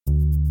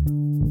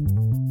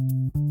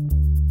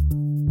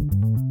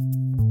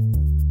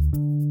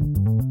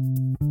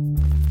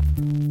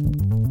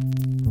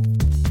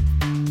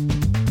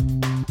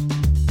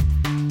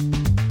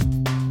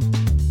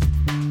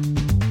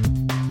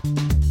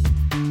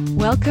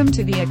Welcome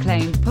to the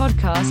acclaimed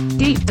podcast,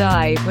 Deep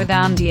Dive with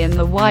Andy and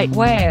the White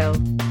Whale.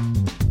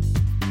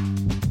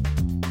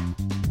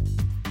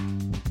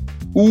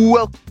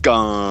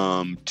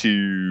 Welcome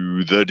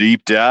to the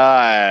Deep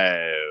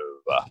Dive.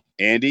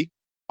 Andy,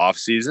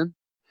 off-season,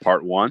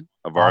 part one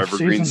of our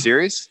Evergreen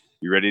series.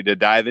 You ready to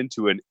dive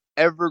into an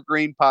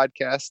evergreen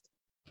podcast?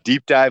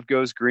 Deep Dive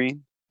goes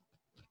green.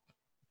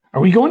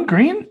 Are we going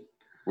green?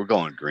 We're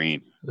going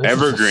green. This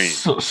Evergreen.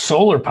 is a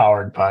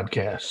solar-powered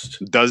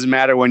podcast. Doesn't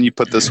matter when you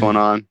put this one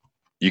on.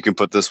 You can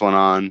put this one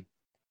on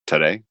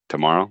today,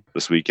 tomorrow,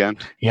 this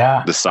weekend.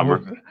 Yeah. This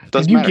summer.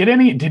 Did you get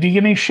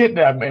any shit?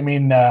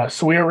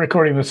 So we are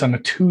recording this on a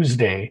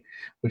Tuesday,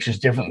 which is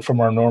different from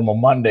our normal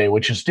Monday,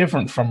 which is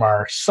different from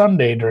our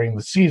Sunday during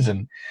the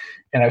season.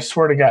 And I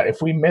swear to God,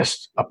 if we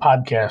missed a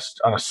podcast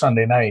on a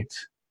Sunday night,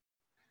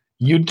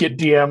 you'd get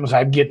DMs,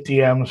 I'd get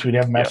DMs, we'd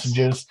have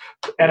messages.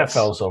 Yes.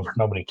 NFL's over.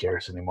 Nobody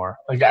cares anymore.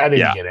 Like, I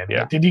didn't get any.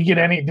 Yeah. Did you get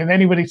any? Did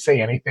anybody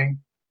say anything?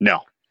 No.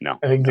 I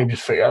think they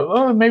just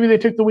figured, maybe they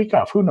took the week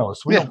off. Who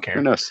knows? We don't care.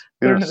 Who knows?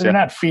 They're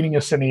not feeding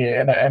us any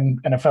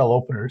NFL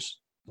openers.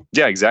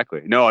 Yeah, exactly.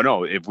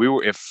 No. If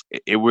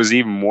it was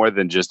even more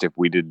than just if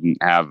we didn't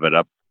have it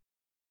up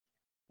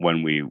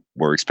when we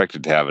were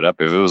expected to have it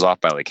up, if it was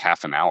off by like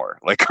half an hour,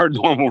 like our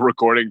normal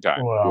recording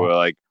time, we're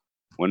like,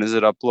 when is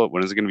it upload?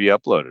 When is it going to be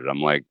uploaded?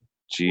 I'm like,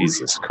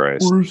 Jesus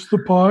Christ. Where's the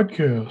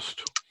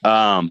podcast?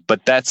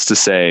 But that's to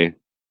say,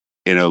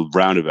 in a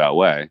roundabout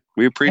way,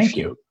 we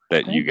appreciate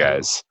that you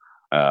guys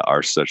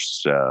are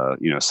such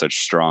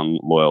strong,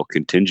 loyal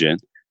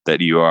contingent,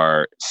 that you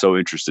are so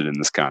interested in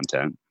this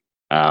content.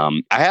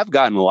 I have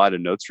gotten a lot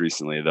of notes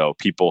recently, though,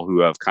 people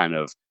who have kind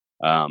of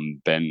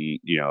been,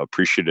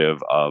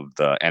 appreciative of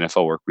the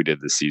NFL work we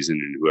did this season,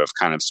 and who have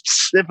kind of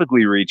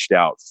specifically reached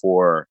out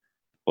for,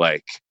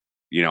 like,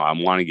 I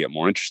want to get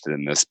more interested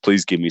in this.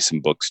 Please give me some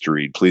books to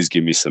read. Please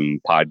give me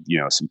some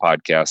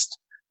podcast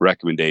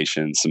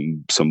recommendations,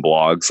 some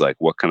blogs. Like,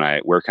 where can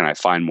I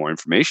find more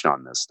information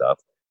on this stuff?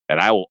 And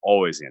I will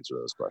always answer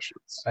those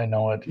questions. I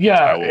know it.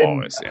 Yeah. I will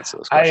always answer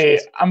those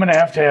questions. I'm going to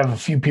have a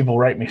few people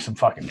write me some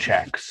fucking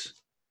checks.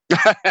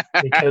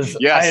 Because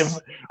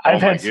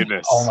I've had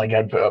goodness. Oh my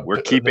God.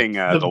 We're keeping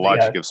the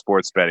logic of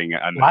sports betting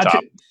in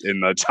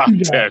the top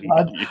 10.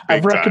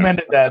 I've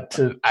recommended that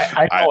to,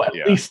 I know at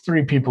least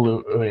 3 people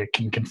who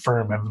can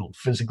confirm have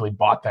physically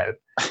bought that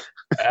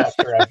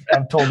after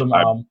I've told them.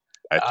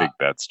 I think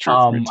that's true.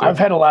 For me too. I've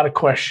had a lot of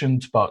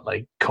questions about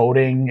like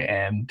coding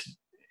and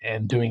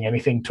doing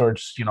anything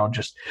towards,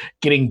 just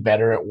getting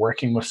better at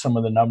working with some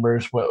of the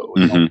numbers,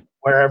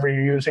 wherever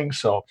you're using.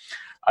 So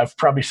I've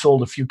probably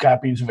sold a few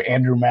copies of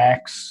Andrew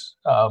Mack's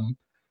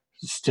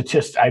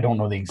I don't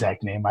know the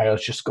exact name. I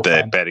always just go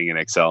betting in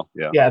Excel.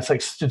 Yeah. Yeah. It's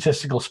like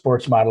statistical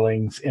sports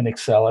modeling in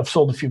Excel. I've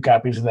sold a few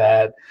copies of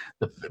that.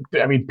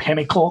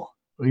 Pinnacle.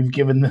 We've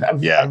given the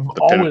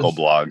Pinnacle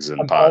blogs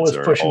and pods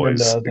are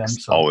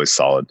always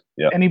solid.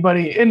 Yeah.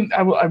 Anybody, and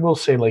I will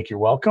say, like, you're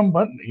welcome,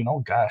 but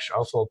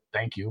also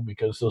thank you,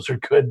 because those are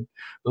good.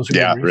 Those are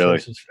good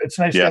resources. Really. It's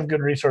nice to have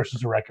good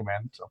resources to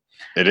recommend. So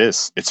it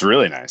is. It's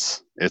really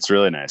nice.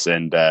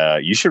 And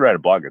you should write a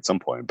blog at some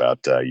point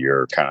about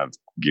your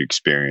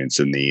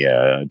experience in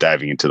the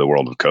diving into the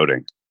world of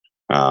coding.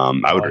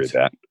 I would read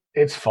that.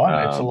 It's fun.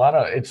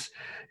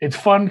 It's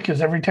fun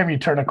because every time you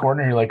turn a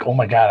corner, you're like, oh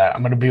my God,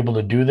 I'm going to be able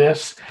to do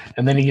this.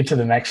 And then you get to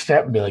the next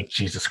step and be like,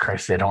 Jesus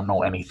Christ, they don't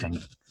know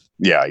anything.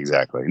 Yeah,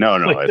 exactly. No.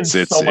 Like, it's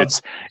what's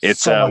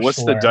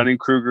the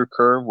Dunning-Kruger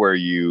curve where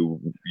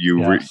you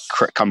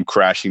come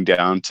crashing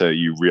down to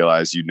you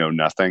realize you know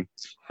nothing.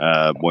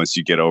 Once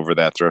you get over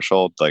that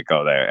threshold, like,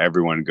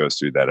 everyone goes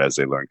through that as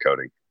they learn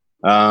coding.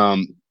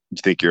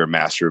 You think you're a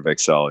master of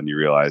Excel and you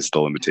realize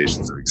the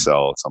limitations of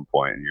Excel at some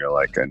point, and you're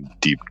like in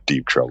deep,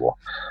 deep trouble.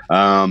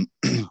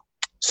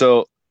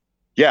 So,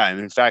 yeah, and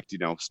in fact,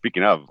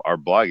 speaking of our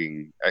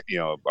blogging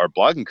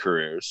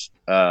careers,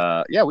 we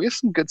have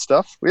some good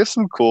stuff. We have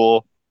some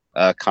cool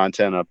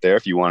content up there.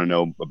 If you want to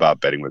know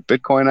about betting with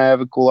Bitcoin, I have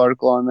a cool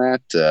article on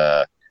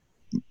that.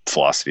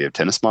 Philosophy of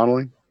tennis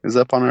modeling is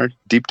up on our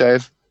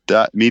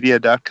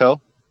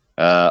deepdive.media.co,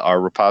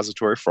 our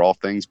repository for all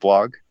things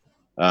blog.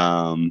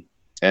 And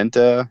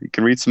you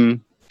can read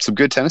some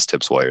good tennis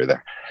tips while you're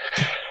there.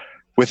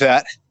 With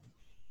that,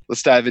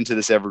 let's dive into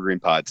this evergreen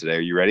pod today.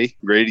 Are you ready?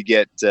 Ready to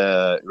get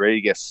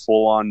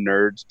full on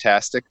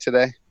nerd-tastic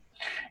today?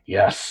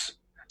 Yes.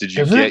 Did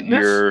you get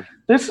your?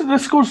 This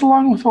goes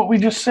along with what we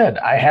just said.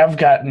 I've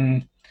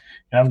gotten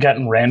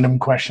random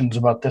questions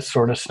about this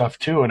sort of stuff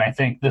too, and I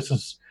think this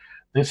is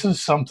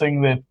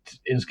something that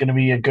is going to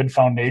be a good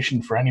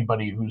foundation for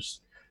anybody who's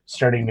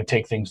starting to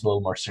take things a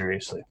little more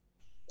seriously.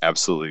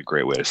 Absolutely, a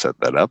great way to set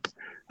that up.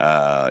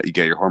 You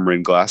get your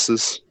horn-rimmed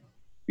glasses.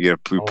 You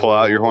got to pull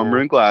out your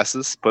horn-rimmed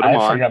glasses, put them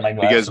on,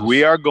 because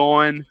we are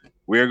going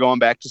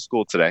back to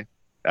school today.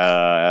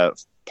 Part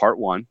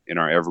 1 in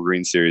our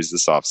Evergreen series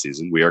this off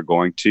season. We are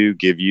going to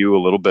give you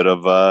a little bit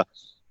of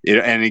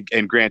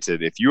and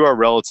granted, if you are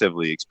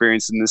relatively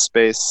experienced in this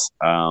space,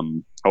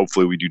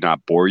 hopefully we do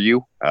not bore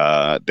you.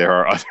 There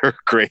are other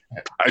great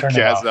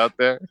podcasts out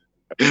there.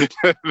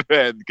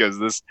 because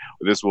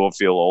this will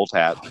feel old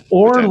hat.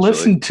 Or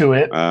listen to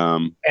it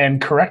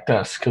and correct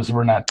us because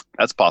we're not.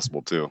 That's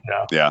possible too.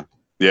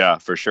 Yeah,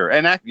 for sure.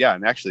 And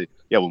actually,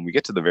 when we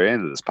get to the very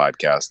end of this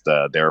podcast,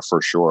 there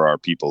for sure are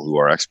people who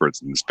are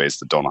experts in the space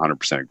that don't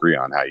 100% agree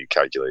on how you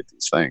calculate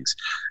these things.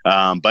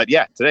 But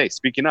yeah,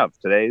 speaking of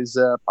today's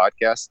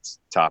podcast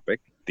topic,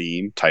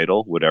 theme,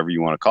 title, whatever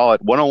you want to call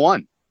it,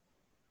 101,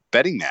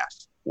 betting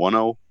math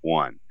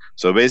 101.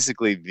 So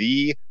basically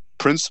the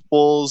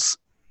principles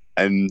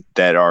and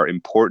that are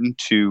important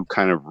to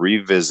kind of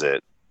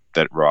revisit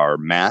that are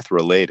math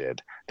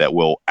related that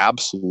will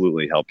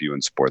absolutely help you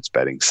in sports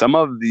betting. Some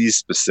of these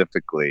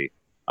specifically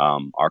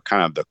are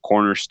kind of the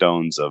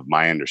cornerstones of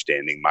my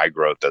understanding, my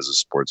growth as a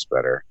sports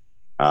bettor.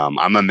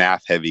 I'm a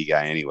math heavy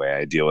guy anyway.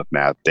 I deal with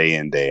math day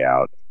in, day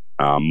out,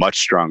 much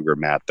stronger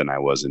math than I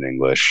was in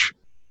English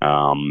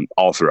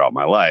all throughout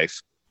my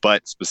life.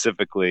 But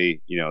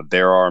specifically,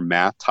 there are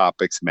math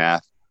topics,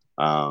 math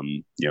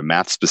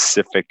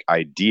specific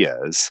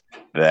ideas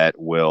that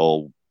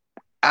will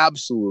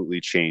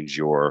absolutely change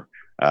your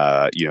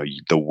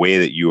the way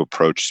that you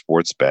approach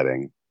sports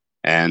betting.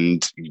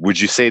 And would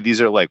you say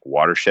these are like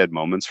watershed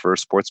moments for a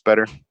sports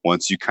bettor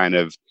once you kind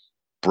of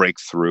break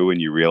through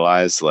and you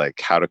realize like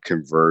how to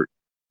convert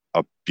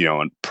a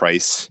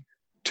price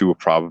to a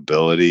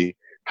probability,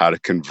 how to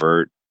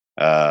convert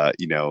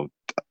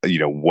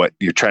what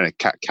you're trying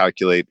to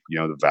calculate,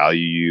 the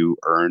value you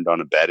earned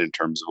on a bet in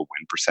terms of a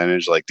win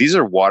percentage? Like these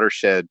are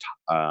watershed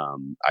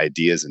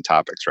ideas and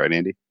topics, right,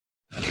 Andy?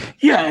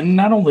 Yeah, and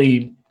not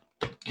only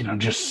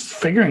just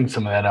figuring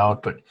some of that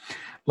out, but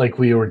like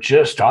we were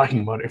just talking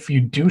about, if you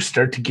do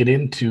start to get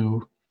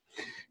into,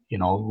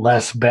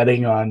 less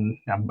betting on,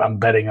 I'm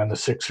betting on the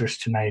Sixers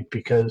tonight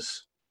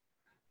because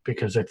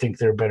I think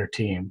they're a better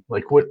team.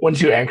 Like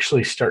once you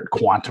actually start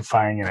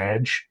quantifying an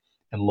edge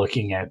and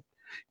looking at,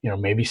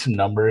 maybe some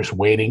numbers,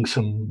 weighting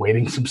some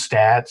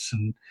stats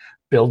and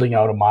building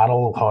out a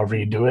model, however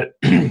you do it,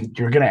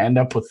 you're going to end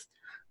up with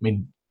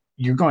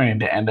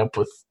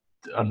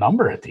a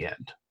number at the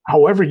end.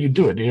 However you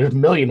do it, there's a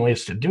million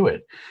ways to do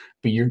it,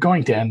 but you're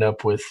going to end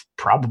up with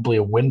probably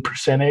a win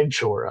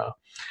percentage or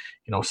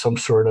some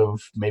sort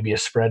of maybe a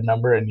spread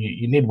number, and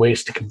you need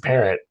ways to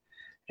compare it.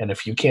 And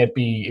if you can't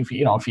be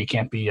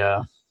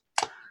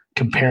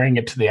comparing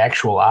it to the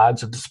actual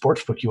odds of the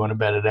sports book you want to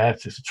bet it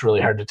at, it's really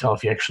hard to tell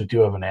if you actually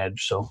do have an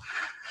edge. So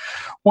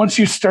once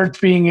you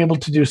start being able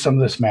to do some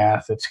of this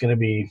math, things are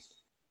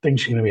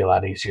going to be a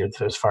lot easier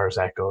as far as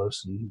that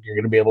goes. And you're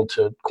going to be able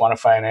to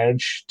quantify an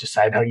edge,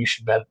 decide how you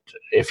should bet,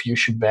 if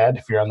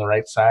you're on the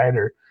right side,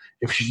 or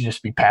if you should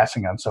just be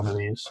passing on some of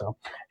these. So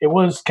it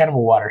was kind of a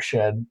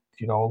watershed,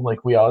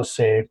 like we always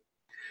say,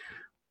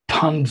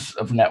 tons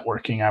of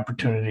networking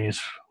opportunities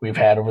we've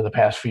had over the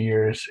past few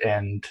years,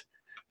 and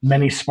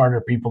many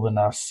smarter people than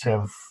us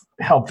have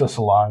helped us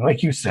along.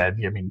 Like you said,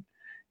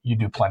 you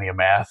do plenty of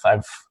math.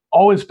 I've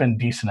always been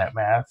decent at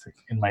math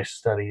in my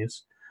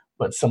studies,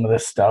 but some of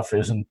this stuff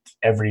isn't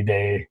every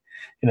day.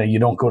 You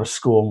don't go to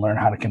school and learn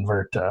how to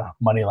convert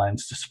money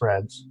lines to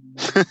spreads.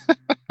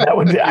 I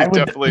would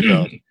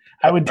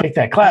take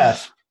that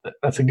class.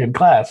 That's a good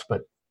class,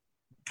 but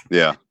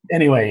yeah.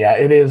 Anyway, yeah,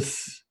 it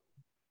is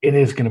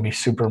going to be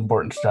super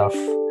important stuff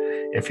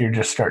if you're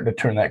just starting to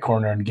turn that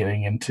corner and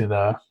getting into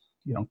the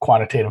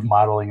quantitative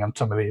modeling on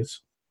some of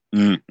these.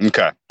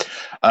 Okay,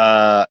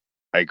 I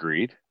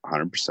agreed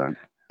 100%,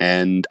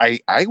 and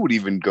I would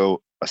even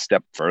go a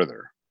step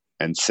further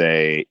and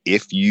say,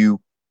 if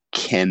you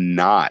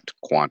cannot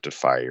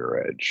quantify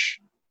your edge,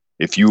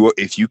 if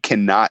you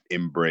cannot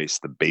embrace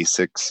the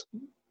basics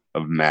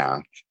of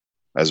math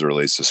as it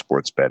relates to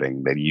sports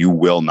betting, then you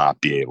will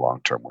not be a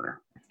long-term winner.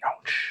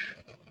 Ouch.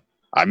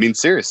 I mean,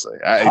 seriously.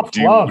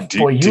 Do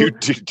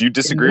you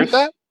disagree with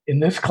that? In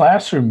this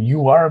classroom,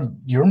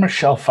 you're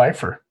Michelle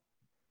Pfeiffer.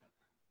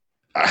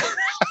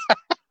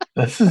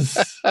 This is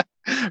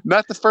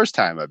not the first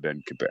time I've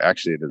been compared.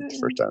 Actually, it is the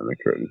first time I've been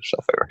compared to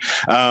Michelle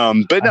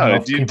Pfeiffer. But no,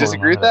 do you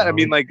disagree with that? I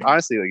mean, like,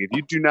 honestly, like if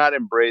you do not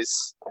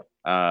embrace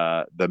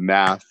the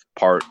math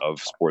part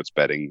of sports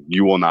betting,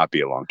 you will not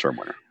be a long-term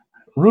winner.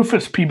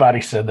 Rufus Peabody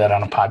said that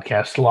on a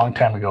podcast a long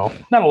time ago.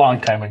 Not a long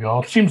time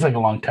ago. It seems like a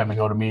long time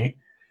ago to me.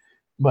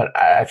 But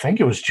I think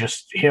it was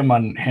just him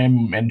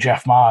and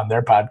Jeff Ma on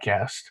their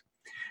podcast.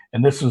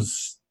 And this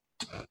was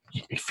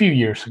a few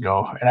years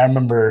ago. And I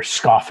remember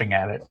scoffing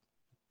at it.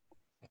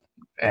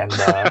 And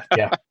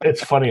yeah,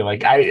 it's funny.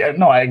 Like I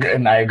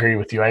agree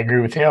with you. I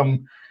agree with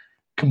him.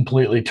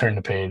 Completely turn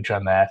the page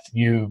on that.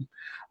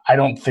 I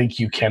don't think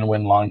you can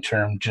win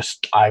long-term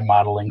just eye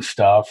modeling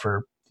stuff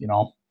or,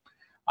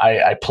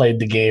 I played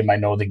the game. I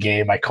know the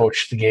game. I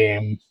coached the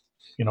game,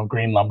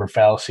 green lumber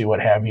fallacy,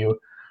 what have you.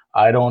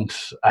 I don't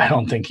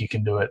think you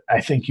can do it. I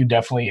think you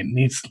definitely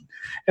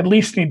at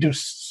least need to,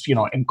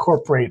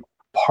 incorporate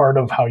part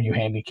of how you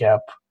handicap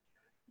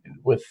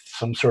with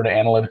some sort of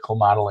analytical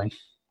modeling.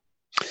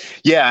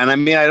 Yeah. And I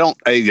mean,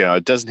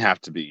 it doesn't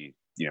have to be,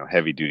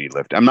 heavy duty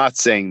lift. I'm not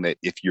saying that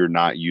if you're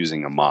not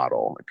using a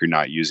model, if you're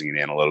not using an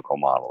analytical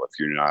model, if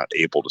you're not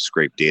able to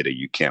scrape data,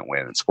 you can't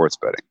win in sports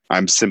betting.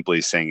 I'm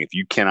simply saying if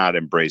you cannot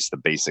embrace the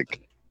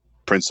basic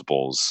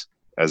principles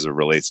as it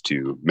relates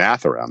to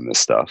math around this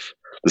stuff,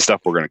 the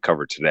stuff we're going to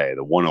cover today,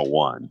 the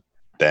 101,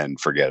 then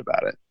forget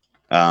about it.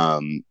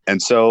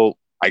 And so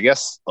I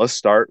guess let's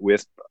start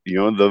with,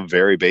 the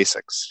very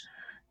basics.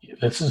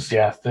 This is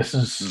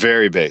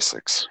very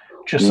basics.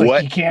 Just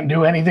like you can't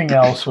do anything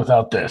else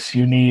without this.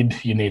 You need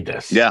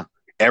this. Yeah.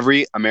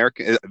 Every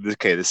American.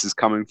 Okay. This is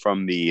coming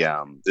from the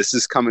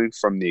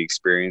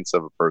experience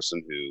of a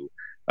person who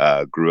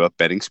grew up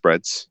betting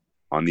spreads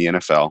on the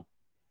NFL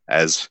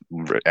as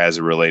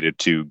related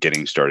to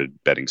getting started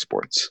betting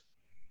sports.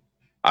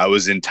 I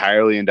was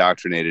entirely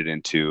indoctrinated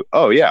into,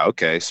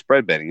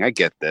 spread betting. I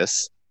get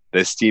this.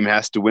 This team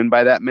has to win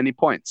by that many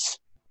points.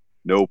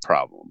 No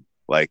problem.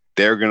 Like,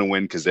 they're going to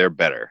win because they're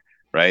better,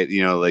 right?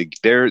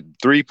 Their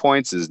 3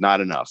 points is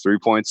not enough. 3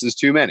 points is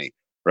too many,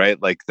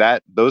 right? Like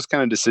that, those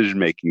kind of decision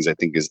makings, I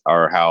think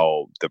are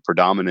how the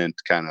predominant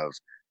kind of,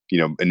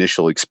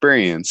 initial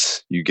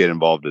experience you get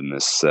involved in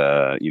this,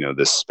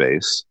 this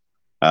space.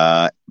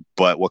 But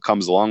what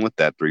comes along with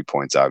that 3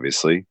 points,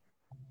 obviously,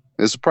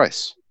 is the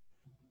price.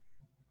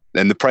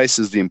 And the price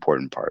is the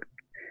important part.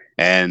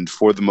 And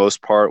for the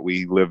most part,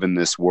 we live in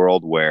this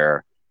world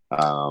where,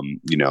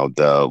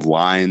 the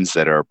lines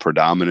that are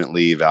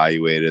predominantly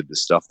evaluated, the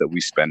stuff that we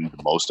spend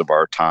most of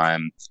our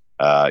time,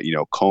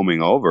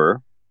 combing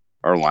over,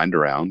 are lined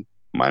around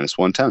minus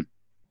 110.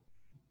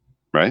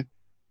 Right?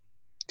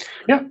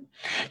 Yeah.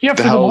 Yeah. What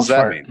the hell does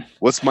that mean?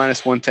 What's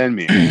minus 110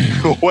 mean?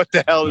 What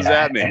the hell does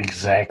that mean?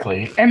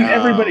 Exactly. And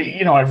everybody,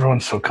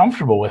 everyone's so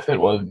comfortable with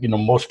it. Well,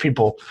 most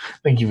people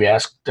think you've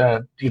asked,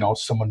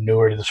 someone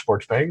newer to the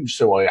sports betting,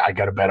 so well, I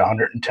got to bet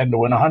 110 to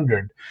win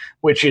 100,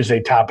 which is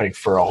a topic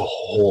for a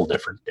whole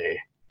different day.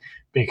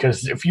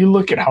 Because if you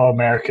look at how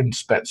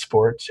Americans bet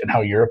sports and how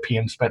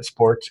Europeans bet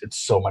sports, it's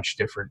so much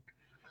different.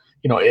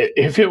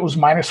 If it was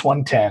minus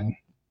 110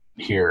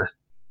 here,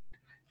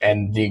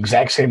 and the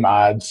exact same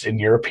odds in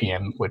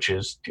European, which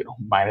is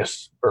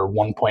minus or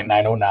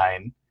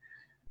 1.909,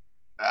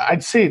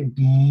 I'd say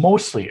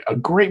mostly a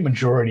great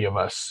majority of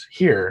us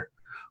here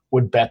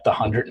would bet the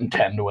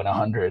 110 to win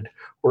 100,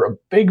 where a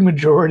big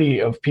majority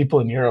of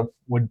people in Europe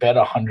would bet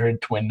 100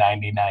 to win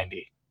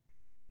 90-90.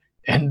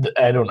 And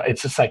I don't know,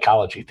 it's a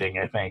psychology thing,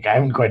 I think. I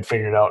haven't quite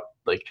figured out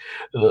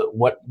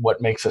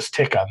what makes us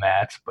tick on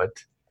that, but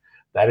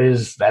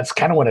that's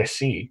kind of what I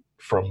see.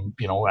 From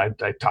I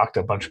talked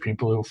to a bunch of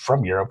people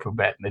from Europe who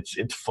bet, and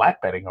it's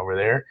flat betting over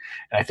there.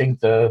 And I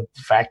think the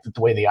fact that the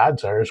way the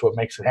odds are is what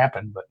makes it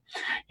happen. But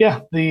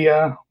yeah,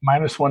 the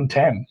minus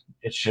 110,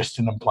 it's just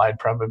an implied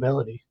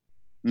probability.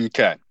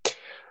 Okay.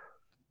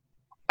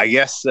 I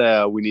guess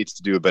we need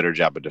to do a better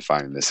job of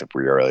defining this if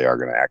we really are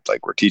going to act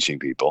like we're teaching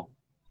people.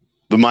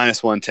 The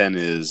minus 110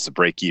 is a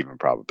break-even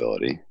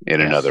probability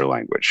in another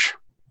language,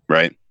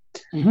 right?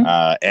 Mm-hmm.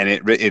 And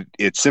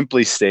it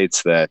simply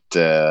states that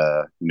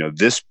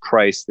this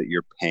price that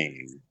you're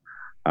paying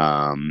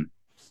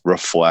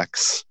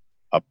reflects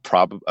a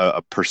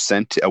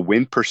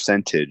win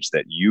percentage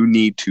that you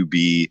need to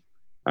be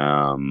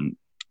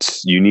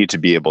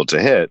able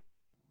to hit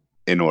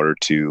in order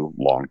to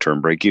long-term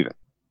break even.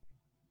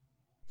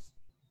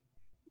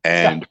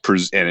 And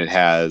it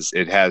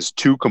has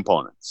two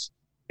components.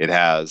 It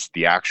has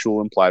the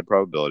actual implied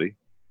probability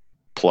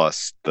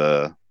plus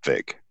the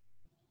vig.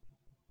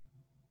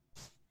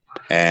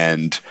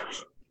 And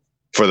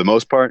for the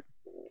most part,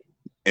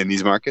 in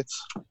these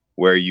markets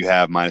where you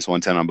have minus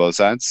 110 on both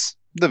sides,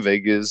 the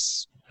vig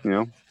is,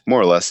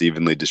 more or less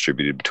evenly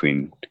distributed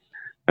between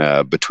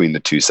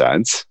the two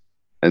sides.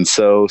 And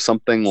so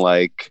something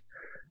like,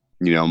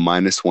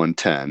 minus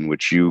 110,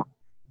 which you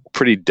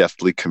pretty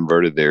deftly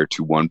converted there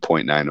to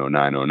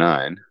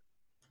 1.90909.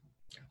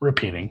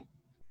 Repeating.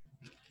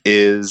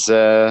 Is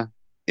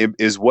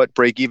what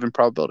break-even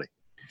probability?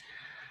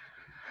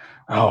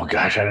 Oh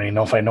gosh, I don't even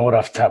know if I know it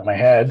off the top of my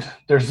head.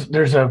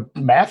 There's a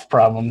math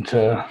problem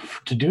to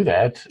do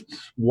that.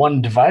 It's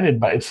 1 divided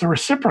by, it's the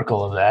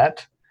reciprocal of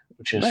that,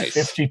 which is nice.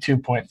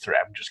 52.3.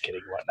 I'm just kidding.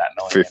 Not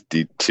knowing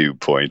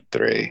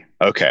 52.3.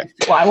 Okay.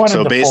 Well, I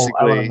wanted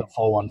the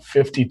full one.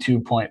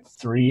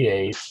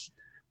 52.38.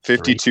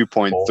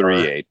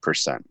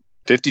 52.38%.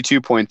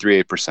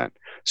 52.38%.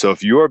 So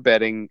if you're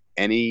betting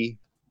any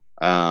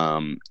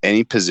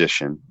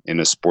position in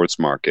a sports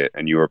market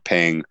and you are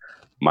paying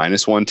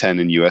minus 110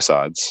 in US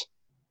odds,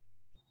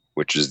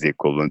 which is the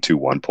equivalent to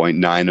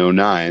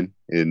 1.909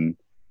 in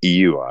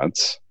EU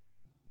odds,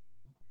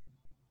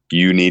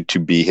 you need to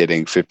be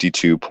hitting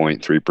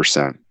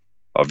 52.3%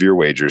 of your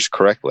wagers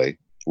correctly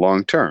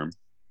long term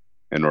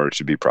in order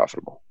to be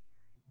profitable.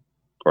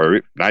 Or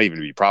not even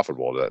to be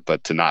profitable,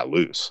 but to not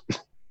lose.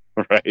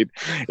 Right?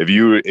 If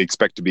you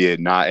expect to be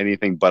not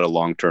anything but a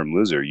long-term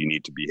loser, you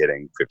need to be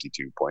hitting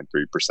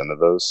 52.3% of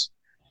those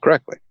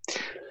correctly.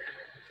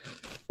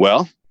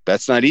 Well,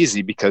 that's not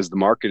easy because the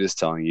market is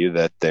telling you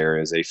that there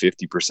is a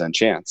 50%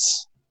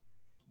 chance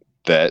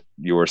that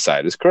your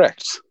side is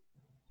correct.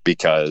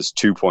 because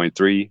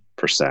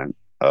 2.3%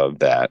 of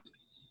that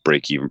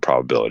break-even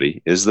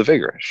probability is the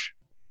vigorish.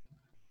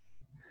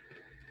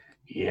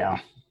 Yeah.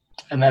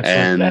 And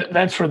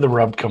that's where the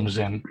rub comes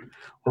in,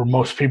 where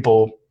most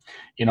people,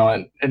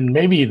 and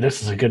maybe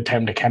this is a good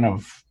time to kind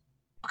of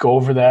go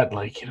over that,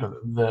 like,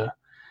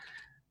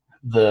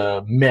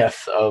 the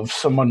myth of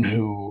someone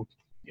who,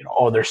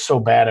 they're so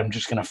bad, I'm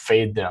just going to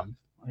fade them.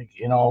 Like,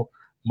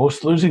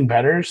 most losing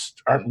bettors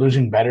aren't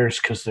losing bettors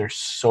because they're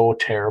so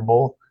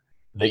terrible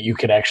that you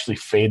could actually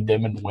fade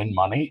them and win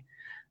money.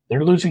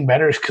 They're losing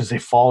bettors because they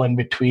fall in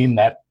between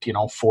that,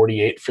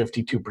 48,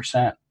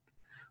 52%.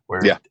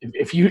 Where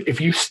if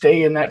you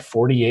stay in that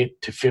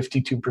 48 to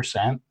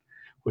 52%,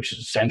 which is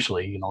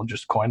essentially,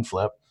 just coin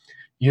flip,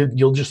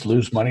 you'll just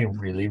lose money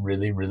really,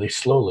 really, really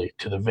slowly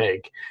to the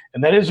vig.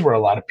 And that is where a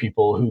lot of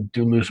people who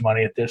do lose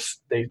money at this,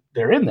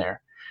 they're in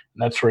there.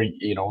 And that's where,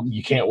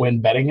 you can't win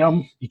betting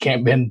them. You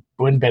can't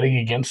win betting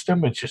against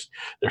them. It's just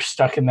they're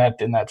stuck in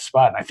that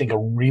spot. And I think a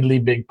really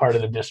big part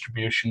of the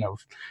distribution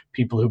of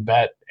people who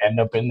bet end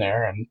up in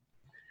there.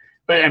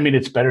 But I mean,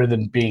 it's better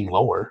than being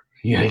lower.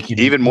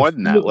 Even more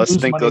than that. Let's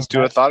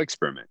do a thought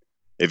experiment.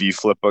 If you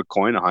flip a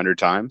coin 100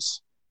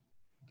 times,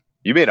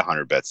 you made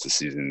 100 bets this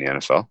season in the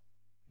NFL.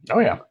 Oh,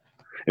 yeah.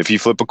 If you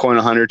flip a coin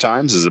 100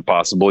 times, is it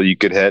possible you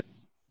could hit,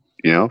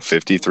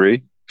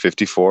 53,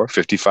 54,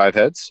 55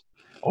 heads?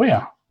 Oh,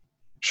 yeah.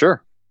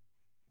 Sure.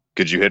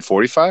 Could you hit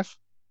 45?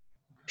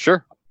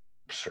 Sure.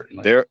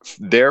 Certainly.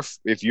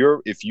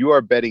 If you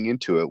are betting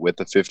into it with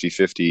a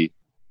 50-50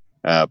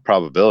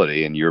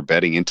 probability and you're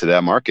betting into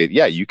that market,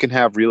 yeah, you can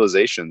have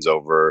realizations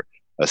over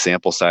a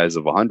sample size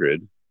of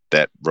 100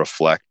 that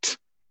reflect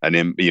a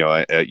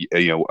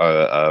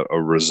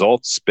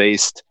results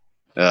based,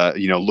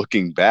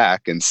 looking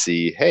back and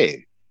see,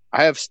 hey,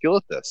 I have skill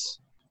at this.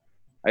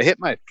 I hit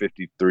my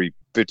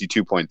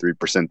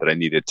 52.3% that I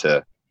needed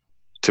to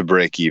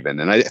break even.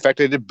 And in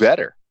fact, I did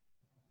better.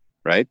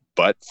 Right.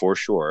 But for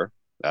sure,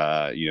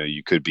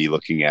 you could be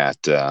looking at,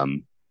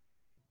 the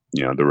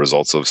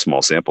results of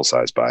small sample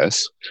size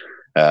bias,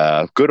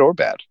 good or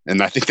bad.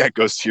 And I think that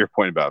goes to your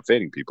point about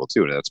fading people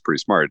too. And that's pretty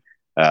smart.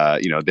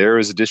 There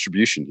is a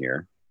distribution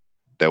here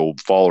that will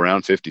fall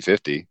around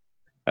 50-50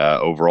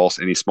 overall,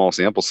 any small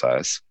sample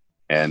size.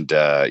 And,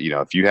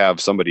 if you have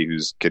somebody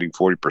who's getting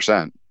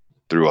 40%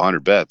 through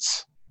 100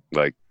 bets,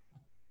 like,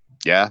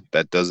 yeah,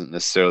 that doesn't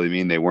necessarily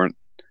mean they weren't,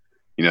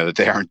 that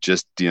they aren't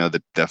just,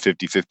 the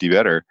 50-50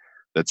 better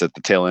that's at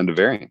the tail end of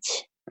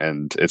variance.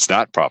 And it's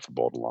not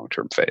profitable to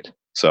long-term fade.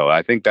 So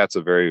I think that's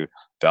a very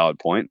valid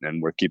point,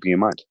 and we're keeping in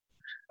mind.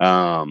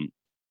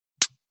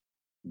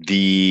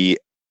 The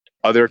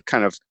other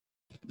kind of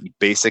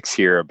basics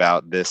here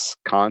about this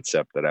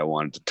concept that I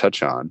wanted to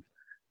touch on,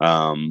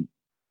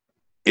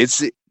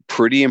 it's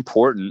pretty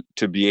important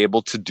to be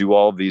able to do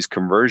all of these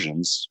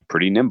conversions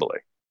pretty nimbly.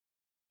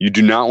 You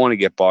do not want to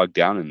get bogged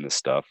down in this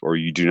stuff, or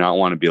you do not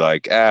want to be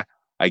like,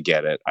 I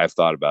get it. I've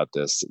thought about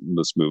this.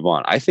 Let's move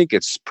on. I think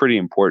it's pretty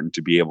important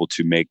to be able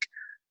to make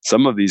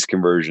some of these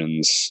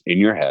conversions in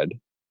your head.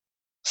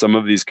 Some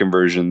of these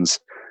conversions,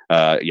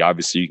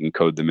 obviously you can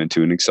code them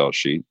into an Excel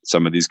sheet.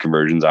 Some of these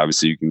conversions,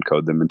 obviously you can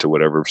code them into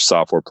whatever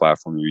software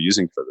platform you're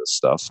using for this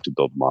stuff to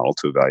build a model,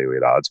 to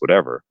evaluate odds,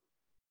 whatever.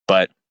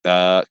 But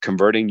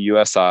converting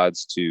US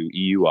odds to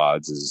EU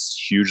odds is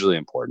hugely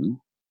important.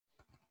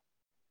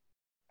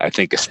 I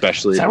think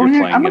especially if you're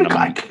playing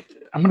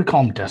I'm going to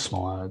call them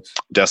decimal odds.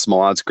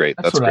 Decimal odds, great.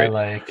 That's what great. I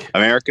like.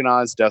 American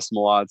odds,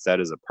 decimal odds. That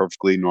is a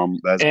perfectly normal.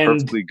 That's a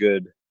perfectly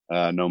good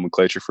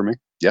nomenclature for me.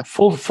 Yeah.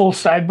 Full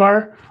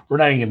sidebar. We're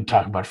not even going to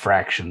talk about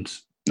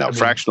fractions. No,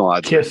 fractional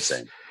odds are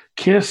insane.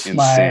 Kiss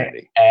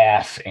Insanity. My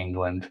ass,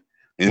 England.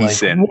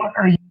 Insanity. Like, what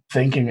are you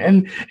thinking?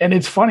 And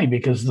it's funny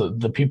because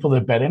the people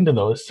that bet into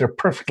those, they're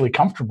perfectly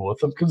comfortable with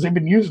them because they've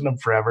been using them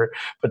forever.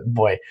 But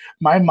boy,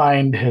 my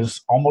mind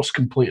has almost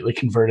completely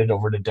converted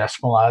over to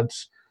decimal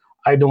odds.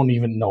 I don't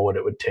even know what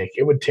it would take.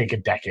 It would take a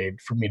decade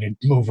for me to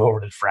move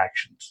over to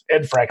fractions. I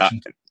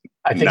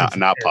think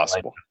not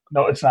possible.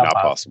 No, it's not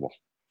possible.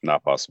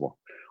 Not possible.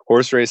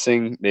 Horse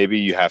racing, maybe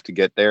you have to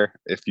get there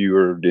if you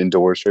were into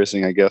horse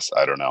racing, I guess.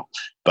 I don't know.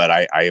 But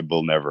I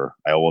will never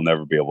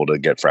be able to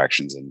get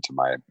fractions into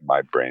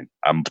my brain.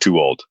 I'm too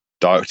old.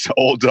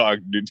 Old dog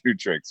do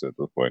tricks at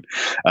this point.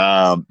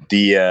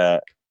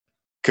 The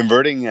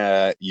converting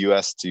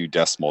US to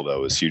decimal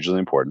though is hugely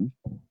important.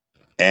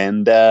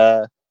 And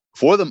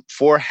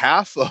for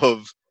half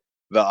of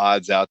the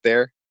odds out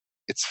there,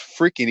 it's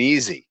freaking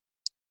easy.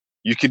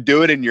 You can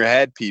do it in your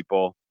head,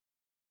 people,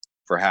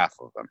 for half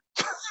of them.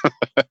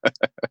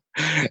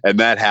 And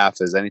that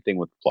half is anything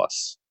with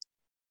plus.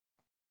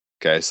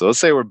 Okay, so let's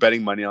say we're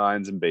betting money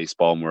lines in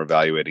baseball and we're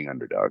evaluating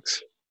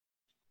underdogs.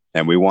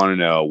 And we want to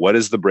know, what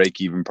is the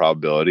break-even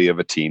probability of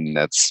a team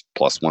that's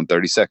plus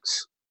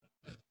 136?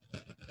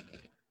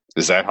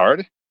 Is that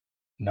hard?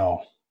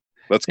 No.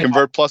 Let's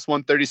convert plus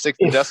 136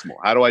 to decimal.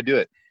 How do I do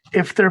it?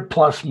 If they're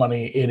plus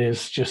money, it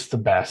is just the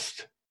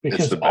best.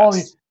 Because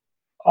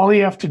all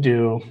you have to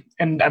do,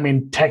 and I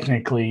mean,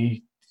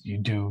 technically, you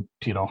do,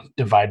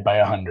 divide by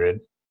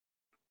 100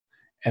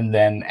 and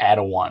then add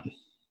a 1.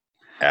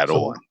 Add a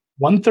So one.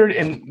 130,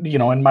 and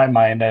in my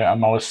mind,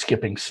 I'm always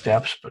skipping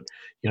steps, but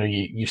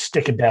you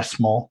stick a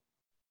decimal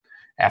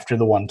after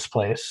the ones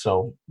place.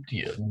 So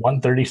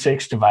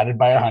 136 divided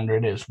by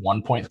 100 is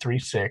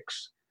 1.36,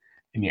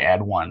 and you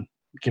add 1.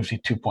 It gives you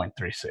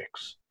 2.36.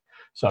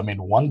 So,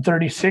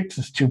 136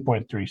 is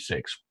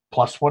 2.36,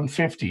 plus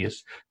 150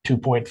 is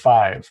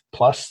 2.5,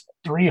 plus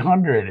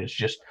 300 is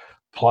just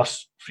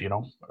plus,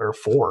 or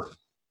 4.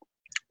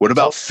 What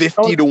about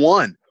 50 to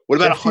 1? What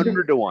about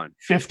 100 to 1?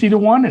 50 to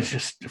 1 is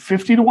just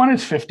 50 to 1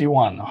 is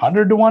 51.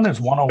 100 to 1 is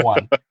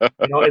 101.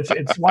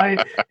 It's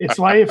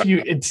why if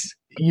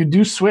you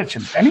do switch,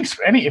 and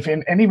if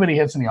anybody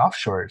has any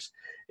offshores,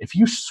 if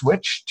you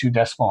switch to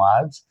decimal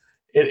odds,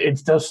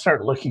 it does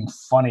start looking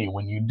funny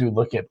when you do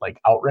look at like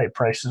outright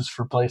prices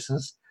for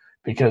places,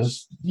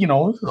 because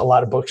a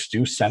lot of books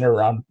do center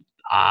around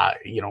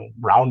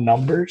round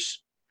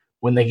numbers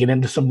when they get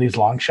into some of these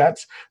long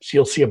shots. So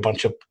you'll see a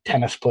bunch of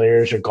tennis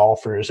players or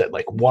golfers at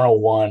like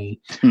 101,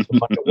 a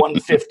bunch of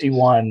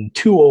 151,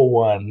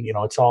 201.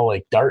 It's all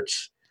like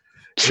darts.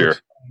 Sure.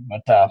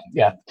 But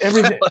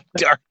everything.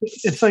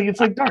 It's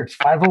like darts,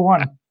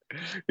 501.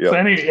 Yep.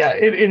 So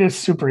it is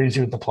super easy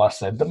with the plus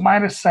side. The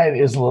minus side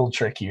is a little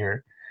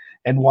trickier.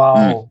 And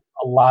while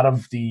a lot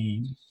of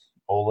the,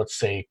 let's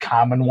say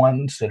common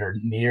ones that are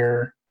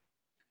near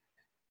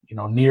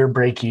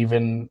break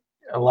even,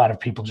 a lot of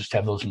people just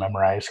have those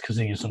memorized because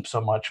they use them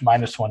so much.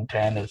 Minus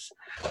 110 is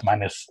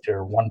minus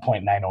or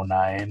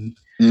 1.909.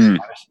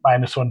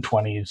 Minus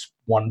 120 is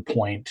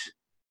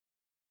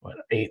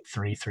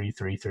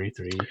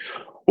 1.833333.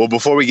 Well,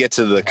 before we get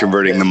to the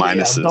converting the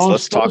minuses,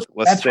 let's stay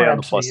on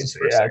the pluses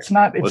for a second. It's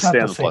not the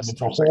same.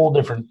 It's a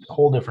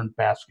whole different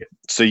basket.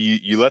 So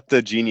you let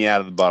the genie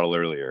out of the bottle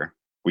earlier.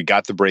 We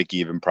got the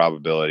break-even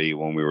probability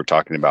when we were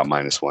talking about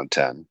minus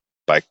 110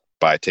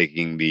 by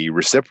taking the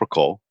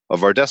reciprocal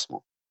of our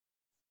decimal.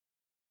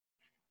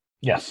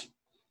 Yes.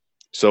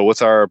 So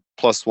what's our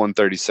plus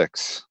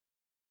 136?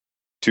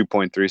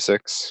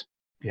 2.36?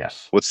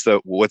 Yes. What's the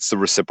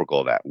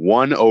reciprocal of that?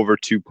 1 over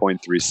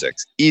 2.36.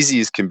 Easy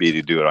as can be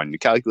to do it on your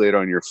calculator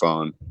on your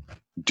phone.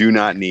 Do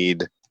not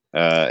need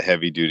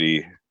heavy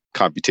duty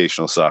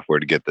computational software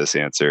to get this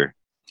answer.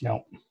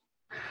 No.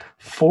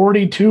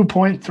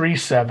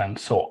 42.37.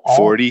 So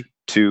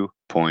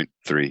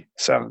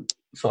 42.37.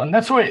 So, and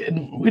that's why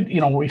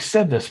we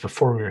said this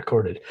before we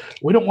recorded.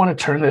 We don't want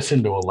to turn this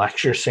into a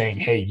lecture saying,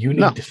 "Hey, you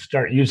need to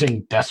start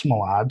using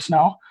decimal odds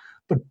now."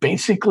 But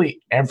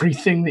basically,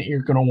 everything that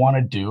you're going to want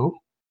to do,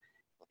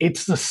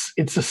 it's a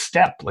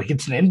step, like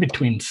it's an in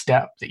between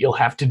step that you'll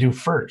have to do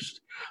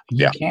first.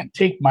 You can't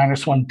take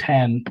minus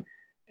 110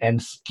 and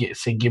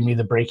say, "Give me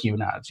the break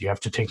even odds." You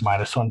have to take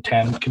minus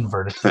 110,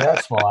 convert it to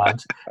decimal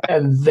odds,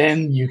 and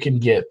then you can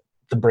get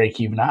the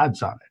break even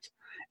odds on it.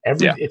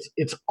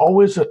 It's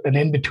always an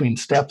in-between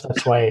step.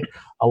 That's why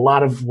a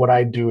lot of what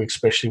I do,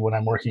 especially when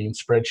I'm working in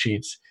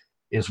spreadsheets,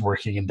 is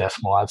working in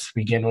decimal odds to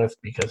begin with,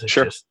 because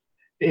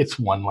it's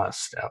one less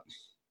step.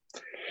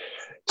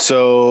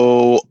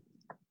 So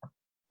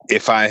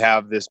if I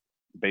have this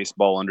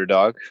baseball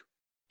underdog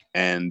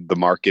and the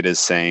market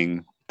is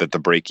saying that the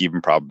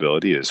break-even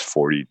probability is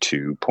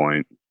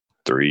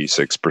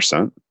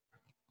 42.36%.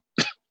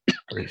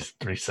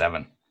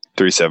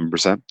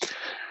 37%.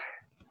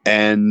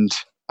 And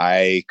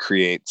I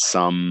create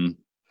some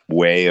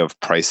way of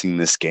pricing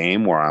this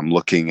game where I'm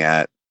looking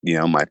at,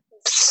 my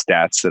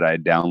stats that I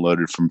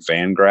downloaded from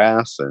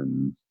Fangraph,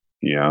 and,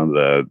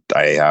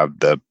 I have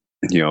the,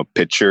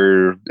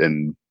 pitcher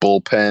and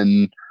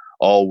bullpen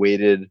all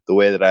weighted the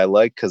way that I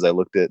like, because I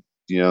looked at,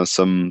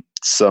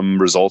 some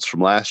results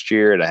from last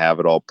year, and I have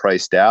it all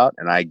priced out,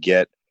 and I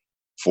get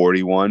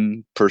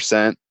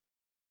 41%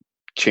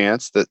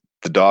 chance that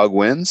the dog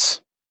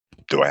wins.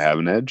 Do I have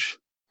an edge?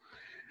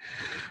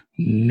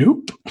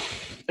 Nope.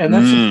 And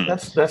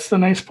that's the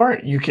nice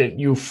part.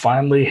 You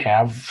finally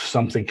have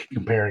something to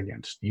compare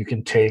against. You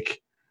can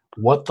take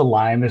what the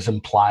line is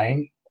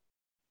implying,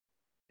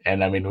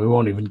 and we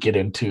won't even get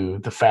into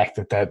the fact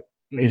that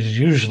is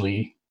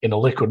usually in a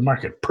liquid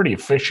market pretty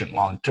efficient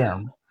long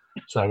term.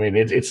 So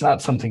it's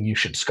not something you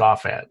should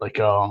scoff at. Like,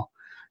 I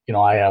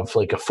have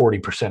like a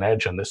 40%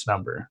 edge on this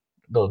number.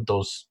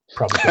 Those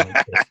probably don't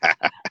exist.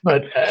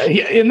 But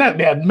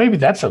maybe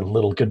that's a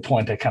little good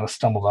point I kind of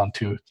stumbled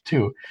onto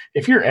too.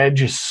 If your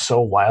edge is so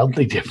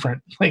wildly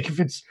different, like if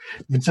it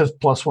says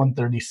plus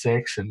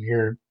 136 and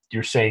you're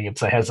saying it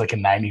has like a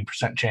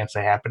 90% chance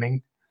of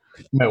happening,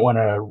 you might want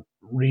to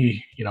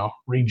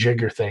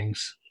rejigger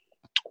things.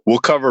 We'll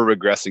cover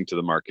regressing to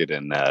the market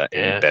in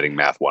Betting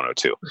Math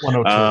 102.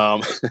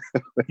 102.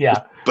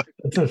 Yeah,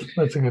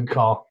 that's a good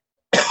call.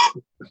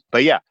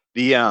 But yeah,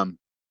 the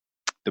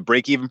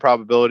break-even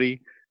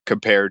probability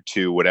compared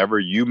to whatever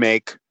you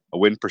make a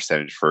win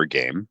percentage for a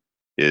game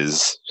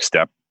is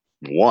step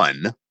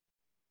one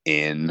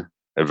in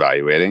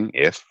evaluating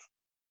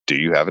do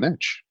you have an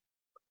edge.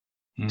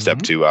 Mm-hmm.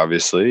 Step two,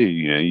 obviously,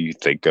 you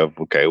think of,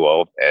 okay,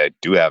 well, I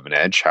do have an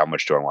edge. How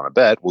much do I want to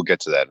bet? We'll get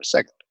to that in a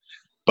second.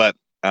 But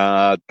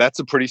that's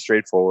a pretty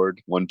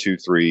straightforward 1, 2,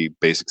 3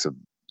 basics of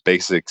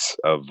basics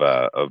of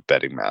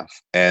betting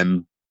math,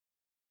 and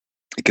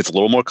it gets a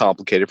little more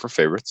complicated for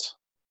favorites.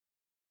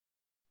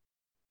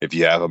 If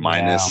you have a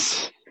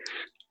minus,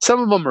 some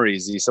of them are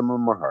easy, some of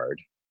them are hard.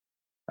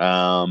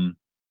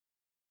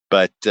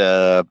 But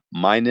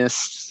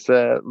minus,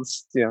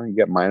 you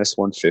got minus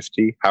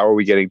 150. How are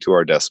we getting to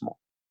our decimal?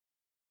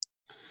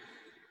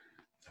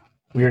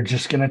 We're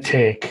just going to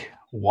take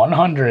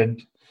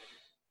 100.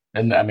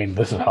 And I mean,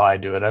 this is how I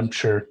do it. I'm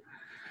sure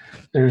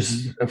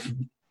there's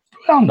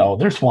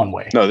there's one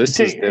way. No, there's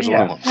only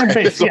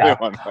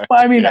one way. Well,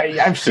 I mean,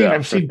 I've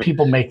seen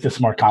people make this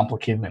more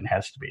complicated than it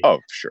has to be. Oh,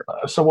 sure.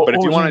 But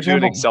if you want to do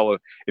an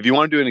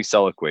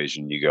Excel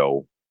equation, you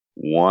go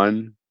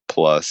 1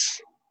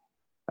 plus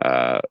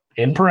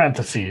in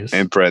parentheses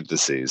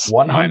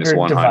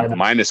 100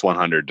 minus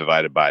 100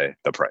 divided by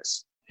the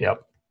price.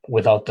 Yep.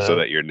 So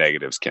that your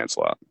negatives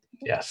cancel out.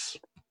 Yes.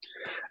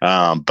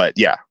 But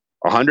yeah,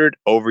 100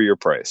 over your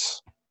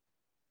price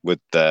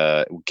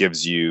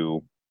gives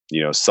you,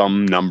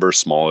 some number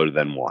smaller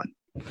than 1.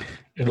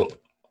 It'll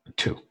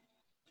 2.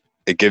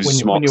 It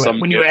gives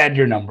when you add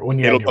your number.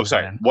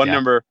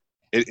 Number.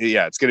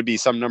 It's going to be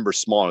some number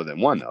smaller than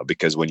 1 though,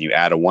 because when you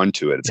add a 1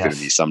 to it, it's going to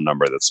be some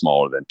number that's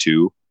smaller than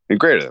 2 and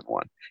greater than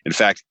 1. In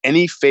fact,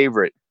 any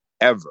favorite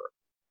ever,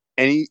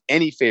 it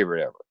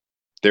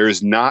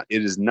is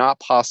not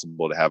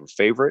possible to have a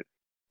favorite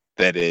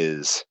that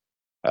is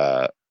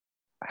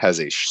has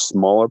a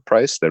smaller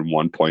price than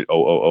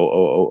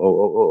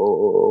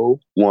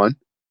 1.0000001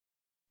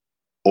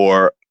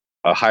 or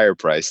a higher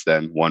price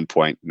than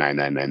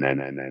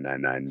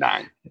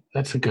 1.999999999.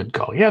 That's a good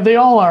call. Yeah, they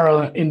all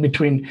are in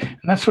between, and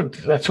that's what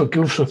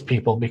goofs with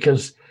people,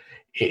 because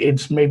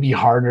it's maybe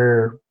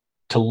harder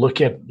to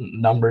look at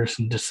numbers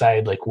and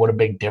decide like what a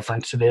big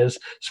difference it is,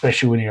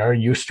 especially when you are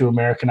used to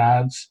American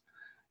odds.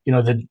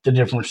 The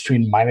difference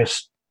between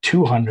minus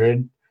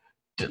 200,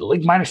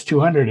 like minus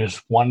 200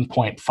 is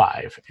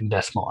 1.5 in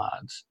decimal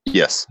odds.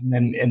 Yes.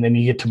 And then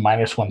you get to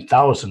minus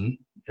 1,000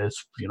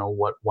 is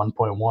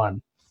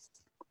 1.1.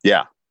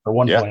 Yeah. Or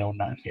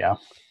 1.09. Yeah.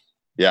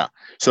 Yeah.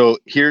 So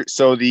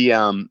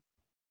the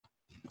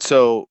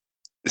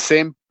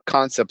same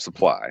concepts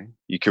apply.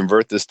 You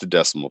convert this to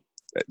decimal.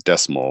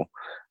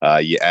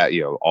 You add,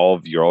 you're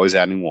always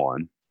adding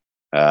 1,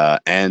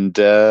 and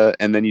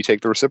then you take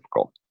the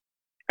reciprocal,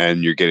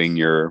 and you're getting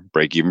your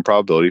break-even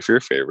probability for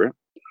your favorite.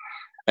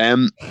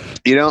 And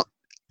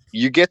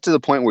you get to the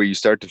point where you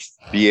start to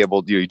be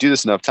able to, you do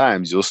this enough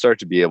times, you'll start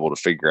to be able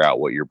to figure out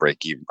what your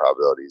break-even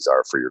probabilities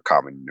are for your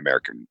common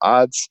American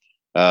odds.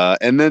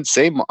 And then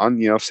same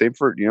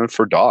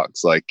for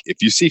dogs. Like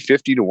if you see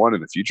 50 to 1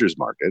 in the futures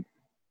market,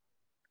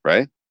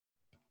 right?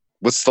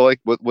 What's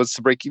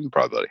the break-even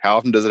probability? How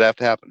often does it have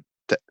to happen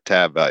to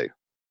have value?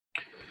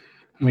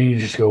 I mean, you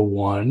just go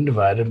 1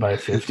 divided by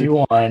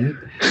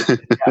 51.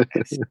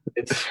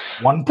 It's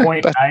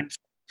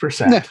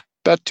 1.9%. Yeah,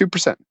 about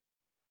 2%.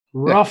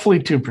 Roughly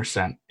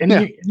 2%.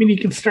 And you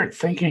can start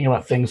thinking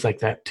about things like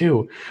that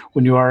too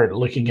when you are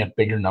looking at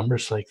bigger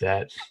numbers like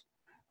that.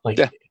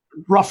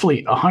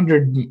 Roughly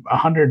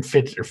 100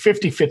 fits, or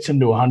 50 fits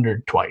into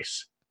 100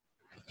 twice.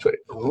 So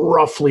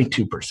roughly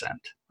 2%.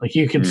 Like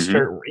you can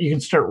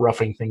start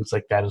roughing things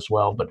like that as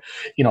well. But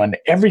and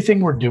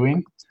everything we're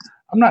doing,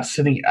 I'm not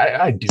sitting.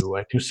 I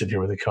do sit here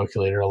with a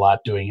calculator a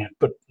lot doing it,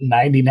 but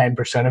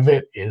 99% of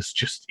it is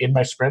just in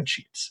my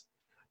spreadsheets.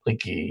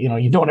 Like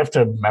you don't have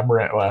to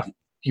memorize. Well,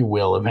 you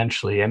will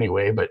eventually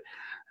anyway, but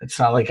it's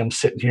not like I'm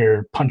sitting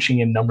here punching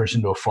in numbers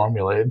into a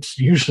formula. It's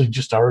usually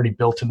just already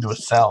built into a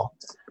cell.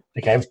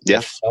 Like I have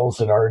cells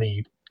that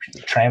already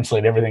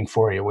translate everything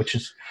for you, which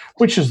is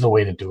the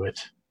way to do it.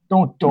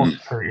 Don't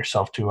hurt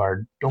yourself too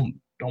hard. Don't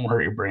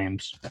hurt your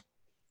brains.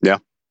 Yeah.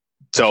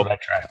 That's what I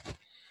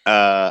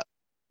try.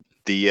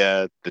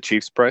 The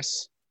Chiefs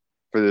price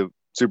for the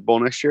Super Bowl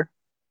next year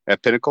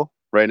at Pinnacle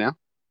right now,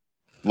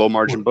 low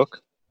margin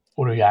book.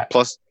 What do we got?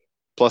 Plus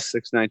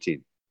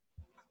 619.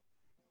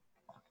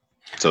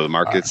 So the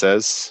market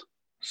says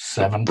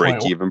 7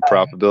 break even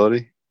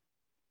probability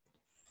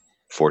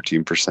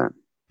 14%.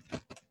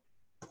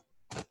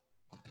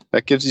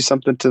 That gives you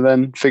something to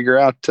then figure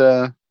out.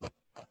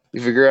 You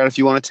figure out if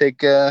you want to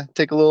take a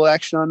little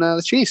action on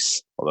the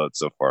Chiefs. Although it's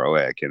so far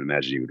away, I can't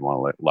imagine you would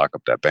want to lock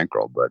up that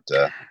bankroll. But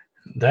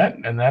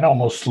that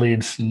almost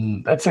leads.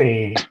 That's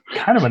a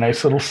kind of a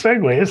nice little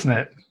segue, isn't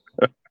it?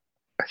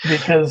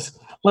 Because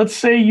let's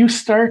say you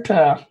start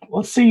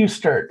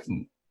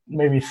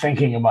maybe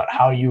thinking about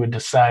how you would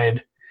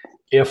decide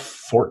if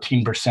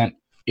 14%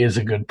 is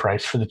a good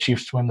price for the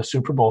Chiefs to win the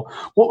Super Bowl.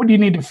 What would you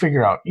need to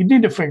figure out? You'd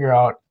need to figure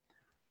out,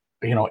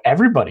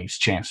 everybody's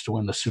chance to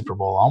win the Super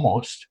Bowl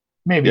almost.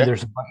 Maybe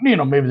there's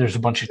a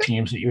bunch of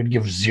teams that you would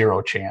give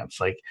zero chance.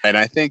 And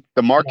I think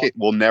the market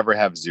will never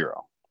have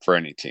zero for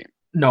any team.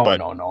 No.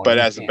 But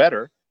as a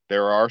bettor,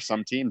 there are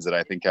some teams that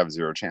I think have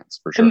zero chance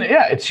for sure. And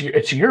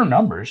it's your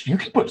numbers. You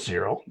can put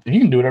 0. You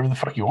can do whatever the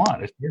fuck you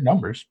want. It's your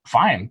numbers.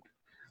 Fine.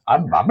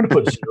 I'm going to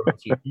put 0.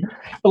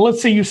 But let's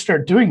say you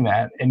start doing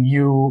that, and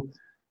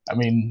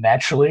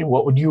naturally,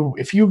 what would you,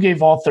 if you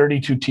gave all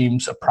 32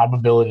 teams a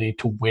probability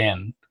to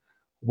win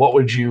what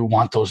would you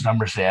want those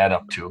numbers to add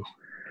up to?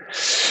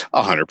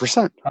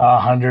 100%.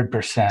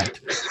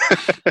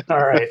 100%. All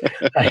right.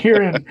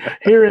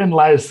 Herein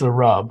lies the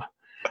rub.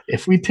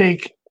 If we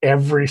take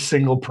every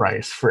single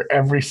price for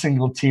every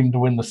single team to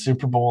win the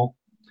Super Bowl,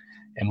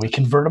 and we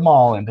convert them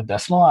all into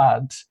decimal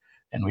odds,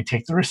 and we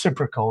take the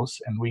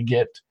reciprocals, and we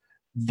get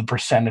the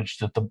percentage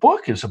that the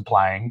book is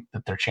implying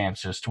that their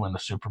chances to win the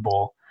Super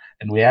Bowl,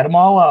 and we add them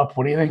all up,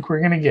 what do you think we're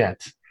going to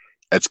get?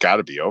 It's got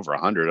to be over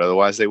 100.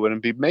 Otherwise, they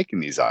wouldn't be making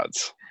these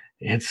odds.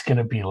 It's going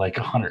to be like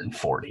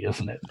 140,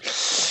 isn't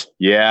it?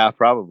 Yeah,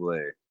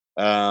 probably.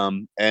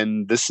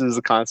 And this is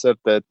a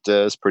concept that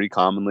is pretty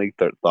commonly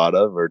thought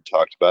of or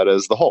talked about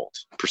as the hold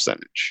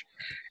percentage.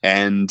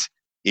 And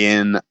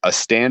in a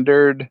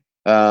standard,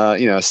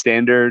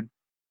 standard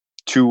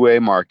two-way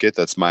market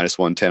that's minus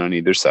 110 on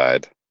either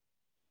side,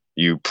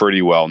 you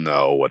pretty well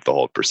know what the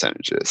hold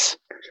percentage is.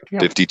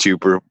 Yep.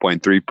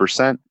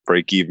 52.3%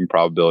 break-even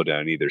probability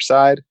on either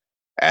side.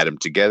 Add them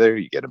together,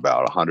 you get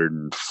about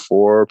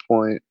 104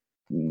 point.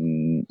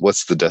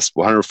 What's the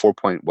decimal? 104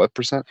 point what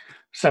percent?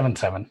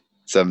 77.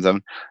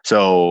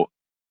 So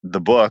the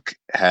book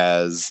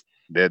has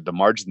the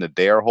margin that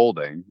they are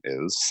holding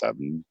is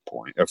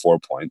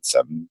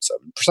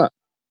 4.77%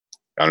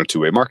 on a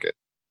two-way market,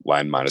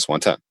 line minus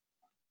 110.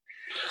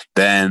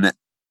 Then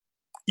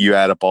you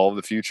add up all of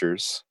the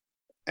futures,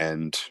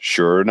 and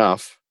sure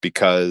enough,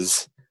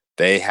 because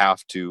they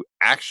have to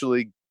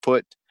actually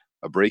put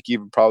a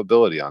break-even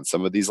probability on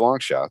some of these long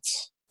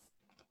shots,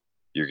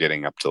 you're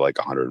getting up to like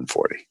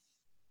 140.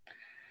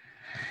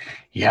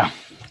 Yeah.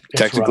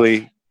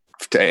 Technically,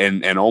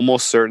 and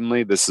almost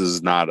certainly, this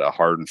is not a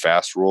hard and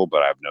fast rule,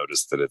 but I've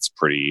noticed that it's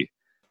pretty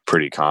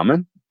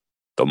common.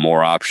 The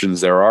more options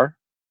there are,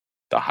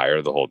 the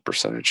higher the hold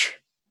percentage.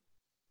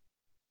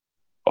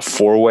 A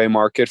four-way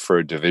market for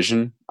a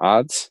division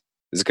odds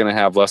is going to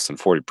have less than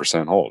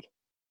 40% hold.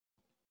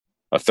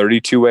 A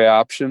 32-way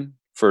option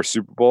for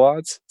Super Bowl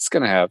odds, it's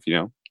going to have,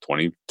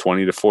 20 to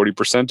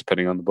 40%,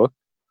 depending on the book.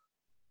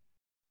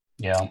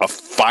 Yeah. A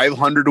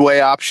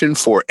 500-way option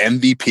for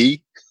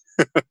MVP,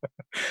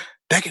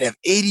 that could have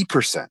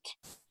 80%.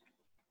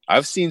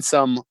 I've seen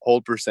some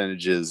hold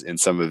percentages in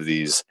some of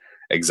these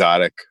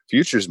exotic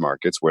futures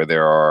markets where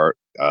there are,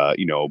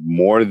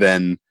 more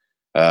than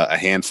a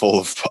handful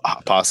of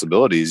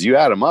possibilities. You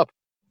add them up,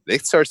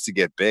 it starts to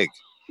get big.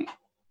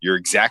 Your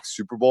exact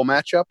Super Bowl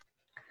matchup,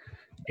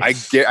 I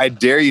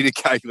dare you to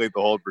calculate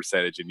the hold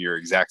percentage in your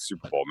exact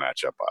Super Bowl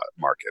matchup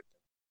market.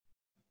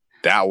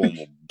 That one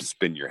will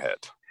spin your head.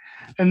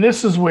 And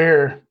this is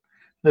where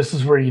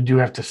you do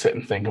have to sit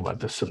and think about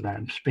this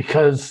sometimes,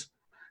 because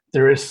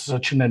there is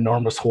such an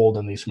enormous hold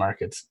in these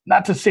markets.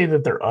 Not to say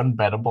that they're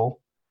unbettable,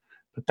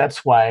 but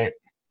that's why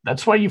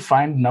you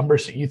find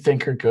numbers that you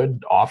think are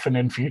good often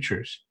in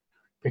futures,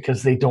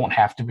 because they don't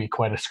have to be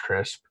quite as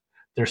crisp.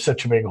 There's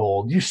such a big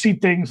hold. You see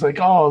things like,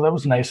 oh, that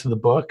was nice of the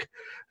book.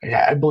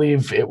 I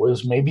believe it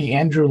was maybe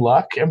Andrew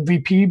Luck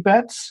MVP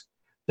bets.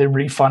 They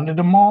refunded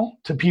them all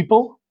to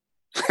people.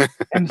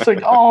 And it's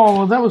like,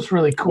 oh, that was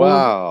really cool.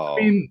 Wow.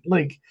 I mean,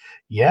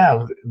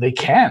 yeah, they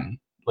can.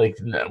 We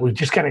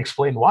just got to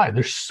explain why.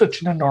 There's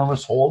such an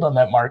enormous hold on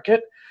that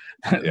market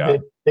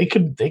that they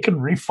could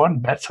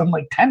refund bets on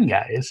 10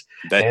 guys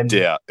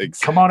exactly.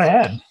 Come out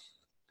ahead.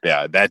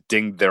 Yeah, that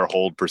dinged their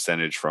hold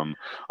percentage from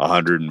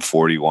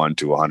 141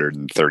 to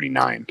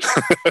 139.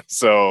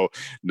 So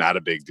not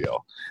a big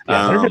deal.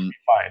 Yeah, they're going to be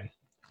fine.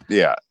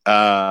 Yeah.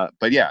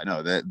 But yeah,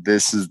 no,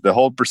 this is the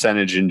hold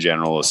percentage in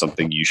general is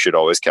something you should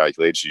always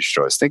calculate. You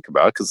should always think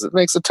about, because it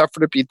makes it tougher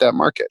to beat that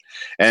market.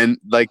 And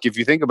if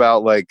you think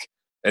about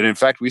and in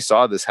fact, we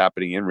saw this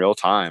happening in real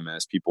time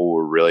as people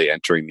were really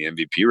entering the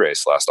MVP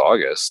race last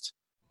August.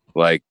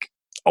 A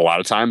lot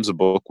of times a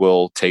book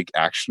will take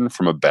action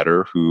from a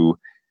bettor who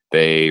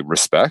they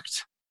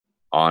respect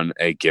on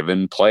a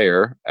given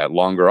player at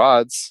longer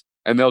odds,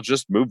 and they'll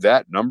just move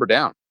that number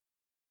down.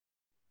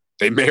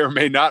 They may or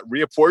may not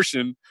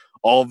reapportion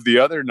all of the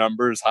other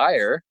numbers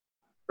higher,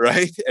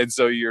 right? And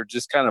so you're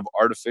just kind of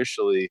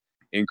artificially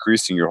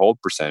increasing your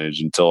hold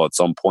percentage until at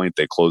some point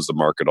they close the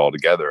market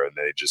altogether and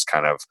they just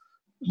kind of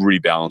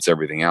rebalance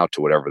everything out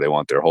to whatever they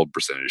want their hold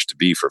percentage to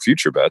be for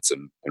future bets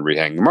and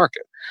rehang the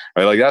market,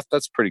 right?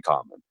 That's pretty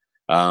common.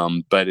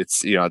 But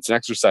it's an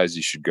exercise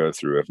you should go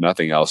through, if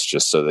nothing else,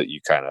 just so that you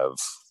kind of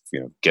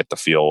get the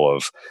feel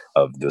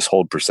of this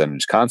hold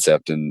percentage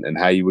concept and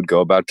how you would go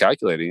about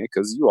calculating it,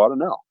 because you ought to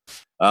know.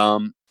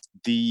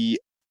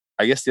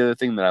 I guess the other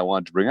thing that I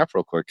wanted to bring up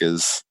real quick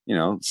is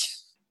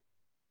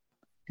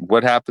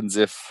what happens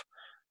if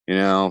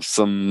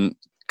some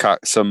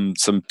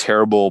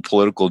terrible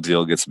political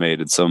deal gets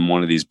made in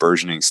one of these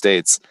burgeoning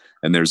states,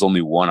 and there's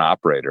only one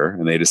operator,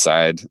 and they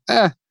decide,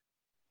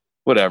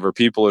 whatever,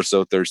 people are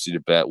so thirsty to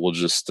bet, we'll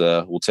just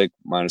we'll take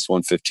minus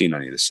 115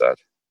 on either side.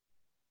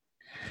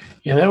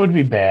 Yeah, that would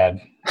be bad.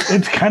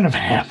 It's kind of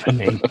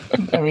happening.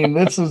 I mean,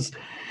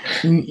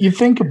 you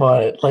think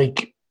about it,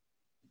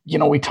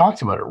 we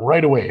talked about it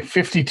right away,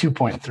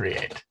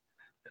 52.38.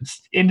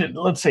 It's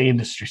let's say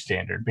industry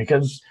standard,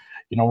 because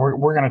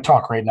we're going to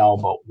talk right now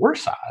about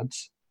worse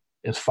odds.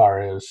 as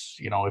far as,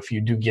 if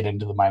you do get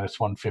into the minus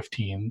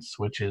 115s,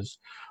 which is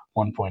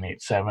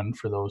 1.87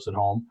 for those at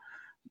home.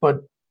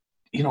 But,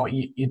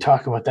 you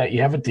talk about that,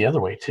 you have it the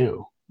other way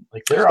too.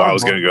 Like I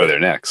was going to go there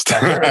next.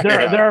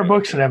 There are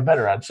books that have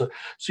better odds. So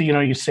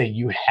you say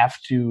you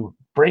have to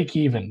break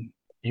even.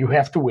 You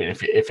have to win.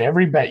 If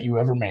every bet you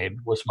ever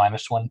made was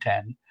minus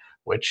 110,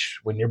 which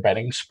when you're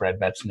betting spread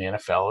bets in the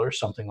NFL or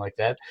something like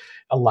that,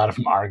 a lot of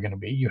them are going to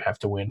be, you have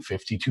to win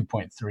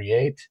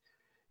 52.38.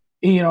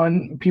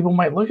 And people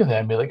might look at that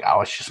and be like, oh,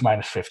 it's just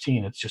minus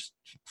 15. It's just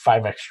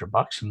 $5 extra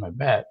in my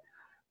bet.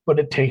 But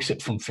it takes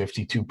it from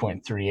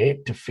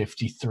 52.38 to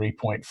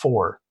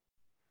 53.4,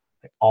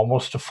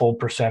 almost a full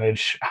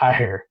percentage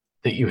higher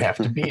that you have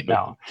to beat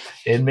now.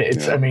 I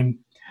mean,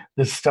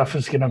 this stuff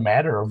is going to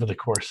matter over the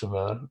course of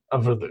a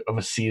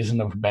season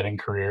of a betting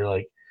career.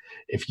 Like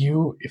if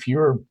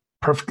you're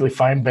perfectly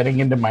fine betting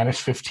into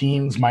minus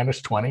 15s,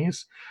 minus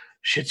 20s,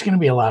 shit's going to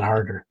be a lot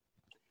harder.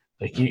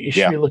 Like you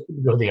should be looking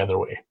to go the other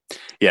way.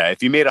 Yeah,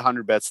 if you made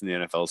 100 bets in the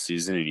NFL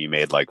season and you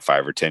made like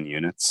 5 or 10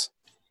 units,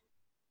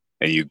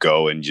 and you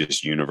go and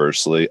just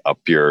universally up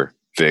your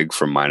vig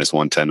from minus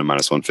 110 to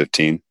minus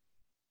 115,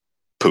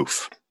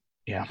 poof,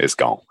 it's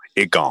gone.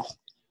 It gone.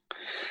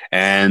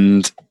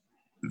 And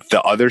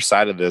the other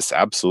side of this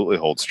absolutely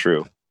holds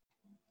true,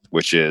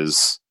 which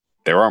is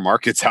there are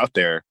markets out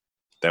there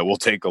that will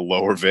take a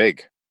lower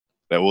vig,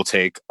 that will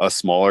take a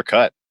smaller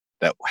cut,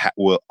 that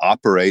will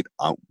operate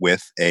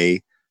with a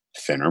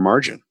thinner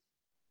margin.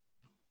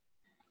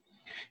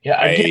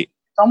 Yeah, it's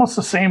almost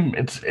the same.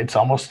 It's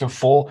almost a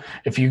full.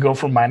 If you go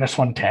from minus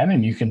 110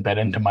 and you can bet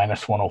into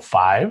minus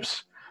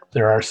 105s,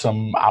 there are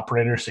some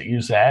operators that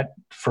use that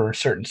for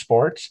certain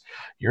sports.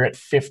 You're at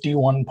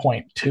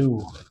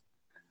 51.2.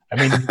 I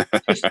mean,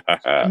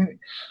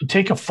 you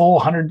take a full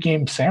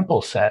 100-game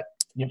sample set,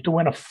 you have to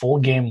win a full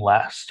game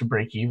less to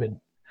break even.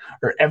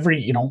 Or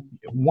every,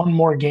 one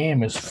more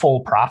game is full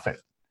profit.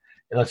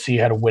 Let's say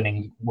you had a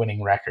winning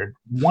record.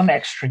 One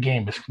extra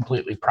game is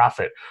completely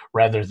profit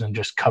rather than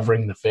just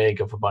covering the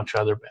vig of a bunch of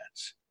other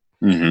bets.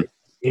 Mm-hmm.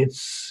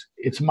 It's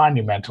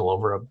monumental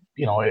over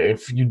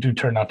if you do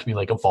turn out to be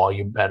like a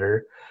volume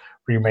better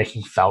where you're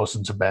making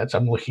thousands of bets.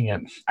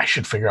 I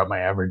should figure out my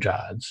average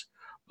odds.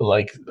 But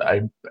like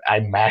I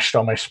mashed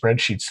all my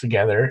spreadsheets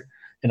together,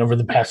 and over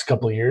the past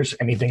couple of years,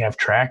 anything I've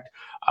tracked,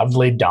 I've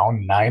laid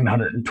down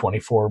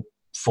 924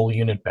 full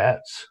unit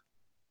bets.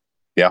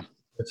 Yeah.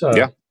 That's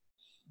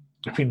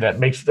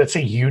a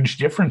huge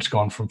difference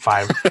going from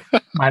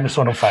minus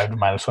 105 to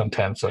minus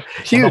 110. So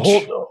huge.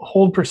 The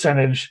hold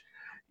percentage,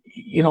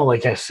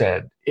 like I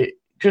said,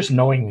 just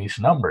knowing these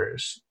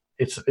numbers,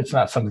 it's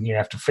not something you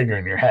have to figure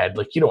in your head.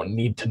 Like you don't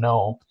need to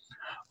know,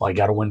 well, I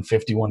got to win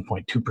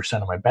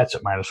 51.2% of my bets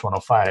at minus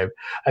 105.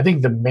 I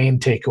think the main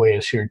takeaway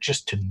is here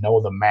just to know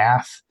the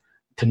math,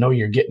 to know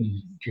you're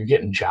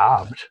getting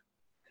jobbed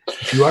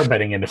if you are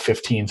betting into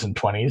 15s and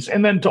 20s,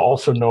 and then to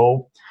also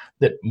know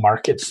that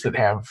markets that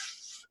have,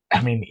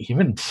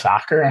 even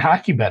soccer and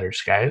hockey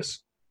bettors, guys.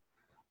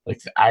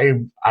 Like I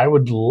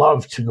would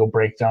love to go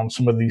break down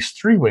some of these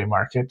three-way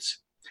markets.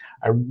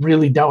 I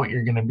really doubt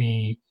you're going to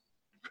be.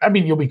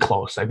 You'll be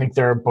close. I think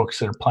there are books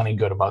that are plenty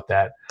good about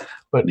that.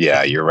 But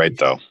yeah, you're right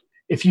though.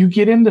 If you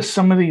get into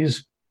some of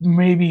these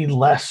maybe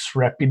less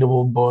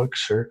reputable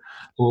books or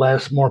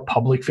more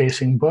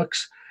public-facing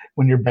books,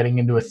 when you're betting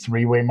into a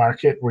three-way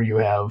market where you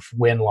have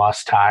win,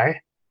 loss,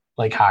 tie,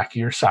 like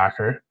hockey or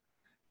soccer,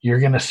 you're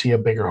going to see a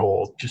bigger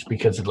hold just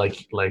because,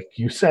 like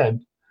you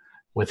said,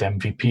 with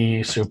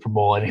MVP, Super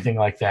Bowl, anything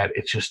like that,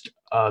 it's just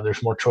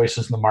there's more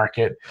choices in the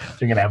market.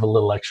 They're going to have a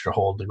little extra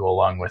hold to go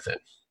along with it.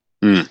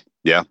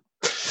 Yeah.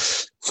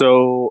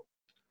 So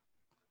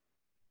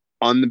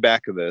on the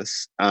back of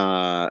this,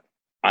 I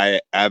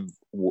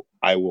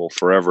will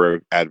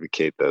forever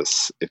advocate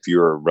this. If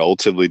you're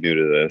relatively new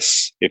to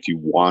this, if you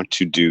want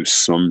to do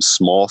some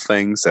small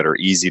things that are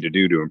easy to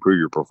do to improve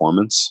your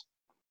performance,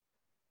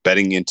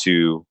 betting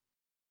into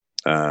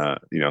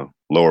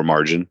lower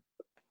margin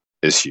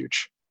is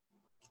huge.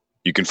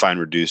 You can find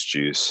reduced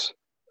juice.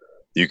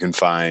 You can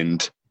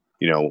find,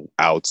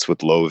 outs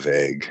with low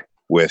vig,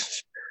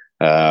 with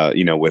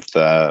narrower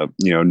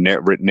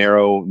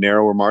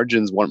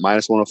margins,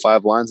 minus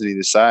 105 lines on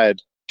either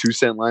side.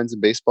 2-cent lines in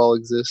baseball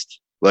exist.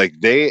 Like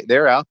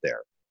they're out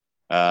there.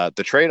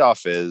 The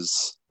trade-off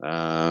is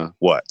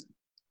what?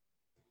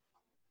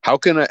 How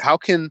can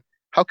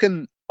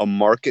a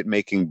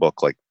market-making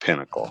book like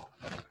Pinnacle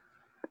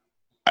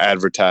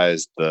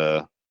advertise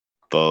the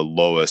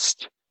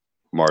lowest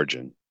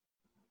margin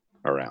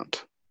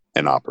around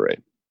and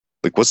operate?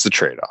 Like, what's the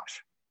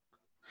trade-off?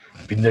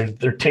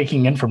 They're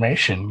taking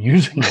information,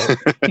 using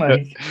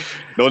it.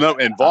 No,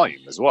 and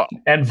volume as well.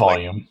 And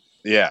volume.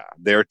 Yeah,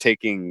 they're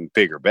taking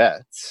bigger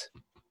bets.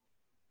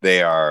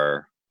 They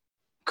are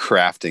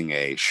crafting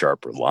a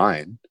sharper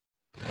line.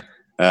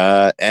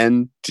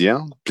 And,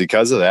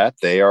 because of that,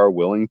 they are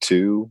willing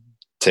to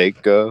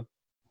take a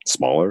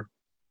smaller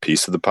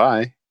piece of the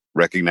pie,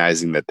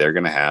 recognizing that they're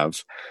going to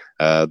have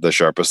the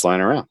sharpest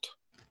line around.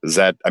 Is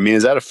that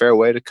a fair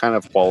way to kind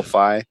of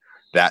qualify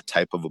that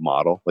type of a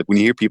model? Like when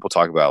you hear people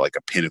talk about like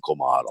a pinnacle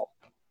model,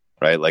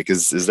 right? Like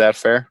is that a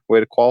fair way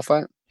to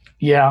qualify it?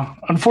 Yeah.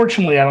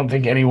 Unfortunately, I don't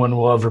think anyone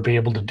will ever be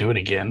able to do it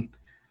again.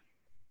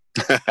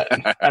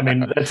 I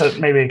mean, that's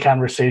maybe a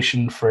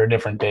conversation for a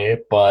different day,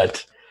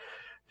 but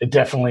it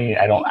definitely,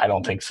 I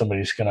don't think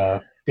somebody's going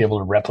to be able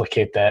to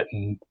replicate that.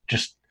 And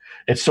just,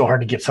 it's so hard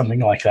to get something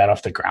like that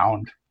off the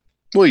ground.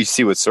 Well, you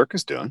see what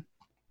Circa's doing.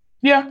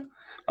 Yeah.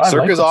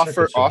 Circa's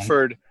offered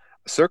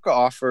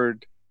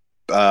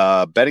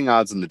betting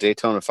odds in the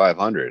Daytona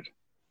 500.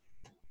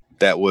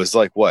 That was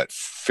like what,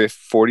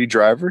 40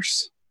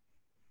 drivers?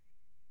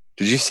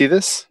 Did you see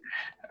this?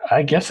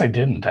 I guess I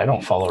didn't. I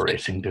don't follow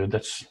racing, dude.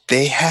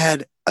 They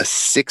had a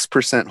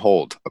 6%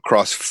 hold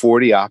across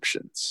 40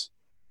 options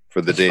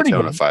for the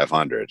Daytona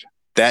 500.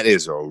 That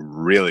is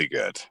really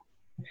good.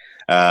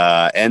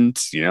 And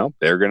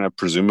they're going to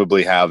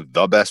presumably have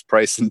the best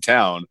price in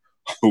town,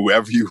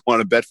 whoever you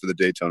want to bet for the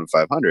Daytona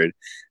 500.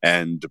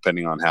 And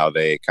depending on how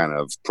they kind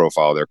of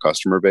profile their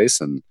customer base,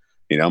 and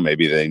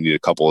maybe they need a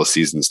couple of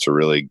seasons to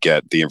really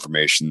get the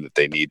information that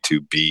they need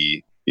to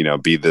be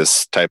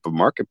this type of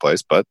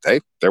marketplace. But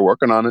hey, they're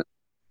working on it.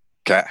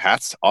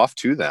 Hats off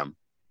to them,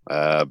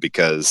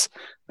 because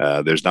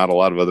there's not a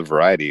lot of other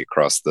variety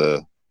across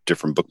the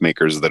different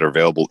bookmakers that are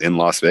available in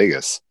Las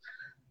Vegas.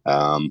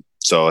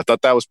 So I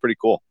thought that was pretty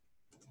cool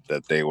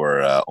that they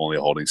were only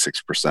holding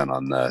 6%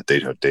 on the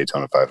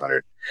Daytona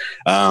 500.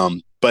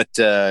 But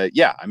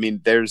yeah, I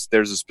mean, there's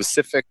a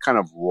specific kind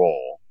of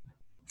role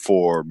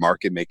for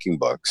market making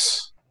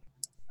books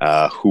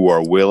who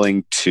are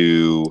willing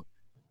to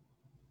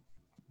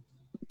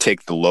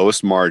take the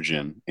lowest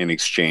margin in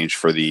exchange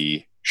for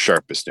the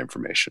sharpest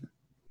information,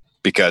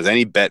 because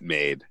any bet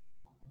made,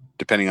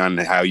 depending on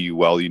how you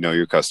know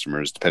your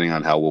customers, depending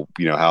on how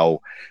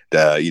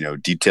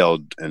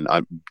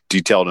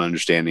detailed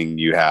understanding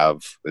you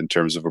have in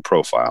terms of a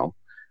profile,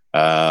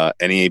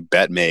 any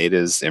bet made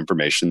is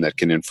information that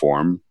can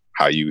inform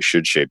how you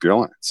should shape your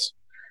lines.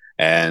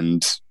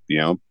 And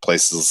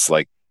places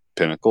like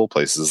Pinnacle,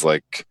 places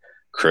like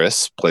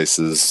Chris,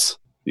 places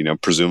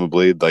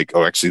presumably like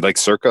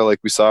Circa, like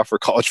we saw for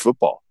college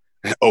football,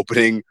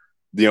 opening,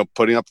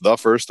 putting up the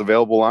first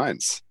available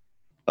lines.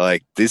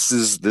 Like this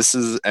is,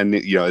 and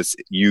it's,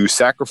 you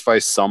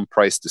sacrifice some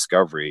price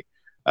discovery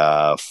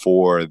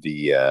for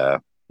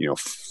the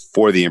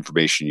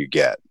information you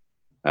get,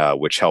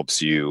 which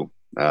helps you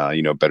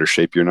better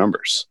shape your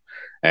numbers.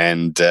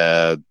 And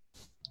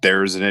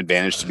there's an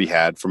advantage to be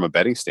had from a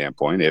betting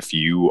standpoint if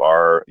you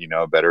are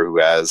a bettor who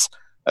has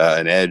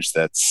an edge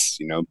that's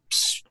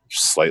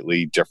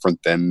slightly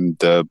different than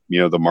the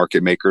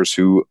market makers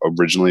who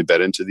originally bet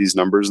into these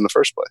numbers in the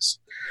first place.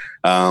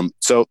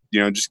 So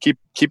just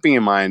keeping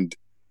in mind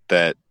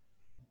that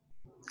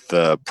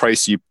the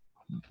price you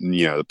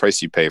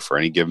pay for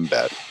any given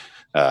bet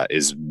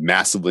is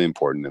massively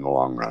important in the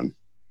long run.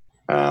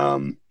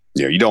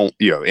 You don't,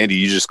 Andy,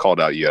 you just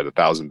called out you had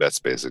 1,000 bets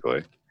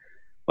basically.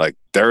 Like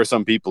there are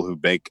some people who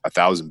make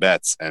 1,000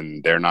 bets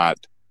and they're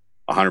not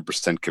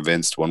 100%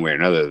 convinced one way or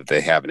another that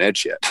they have an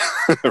edge yet,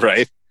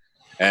 right?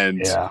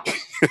 And,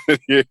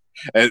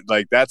 and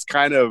like that's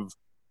kind of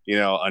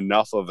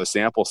enough of a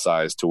sample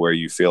size to where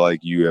you feel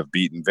like you have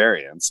beaten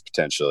variance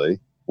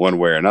potentially one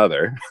way or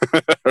another.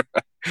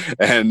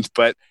 and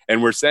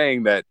we're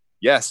saying that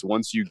yes,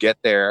 once you get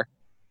there,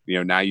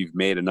 now you've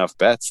made enough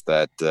bets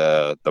that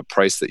the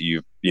price that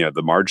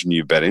the margin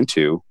you bet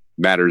into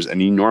matters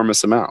an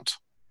enormous amount.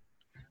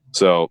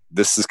 So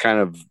this is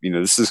kind of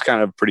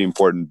pretty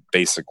important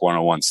basic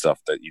 101 stuff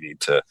that you need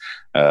to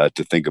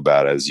think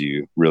about as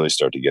you really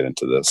start to get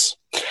into this.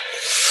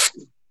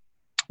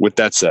 With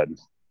that said,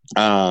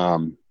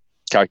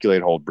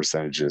 calculate hold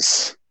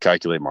percentages,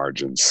 calculate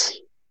margins,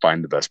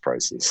 find the best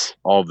prices.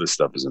 All of this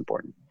stuff is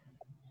important.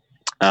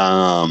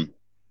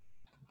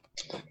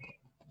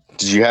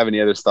 Did you have any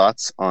other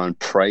thoughts on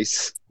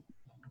price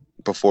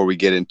before we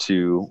get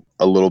into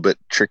a little bit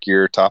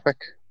trickier topic?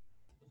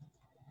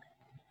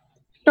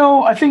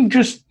 No, I think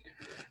just,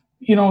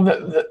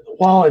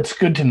 while it's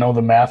good to know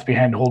the math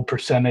behind hold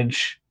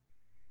percentage,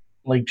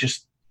 like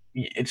just,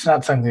 it's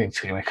not something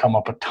that's going to come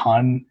up a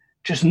ton.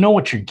 Just know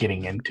what you're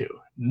getting into.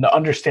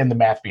 Understand the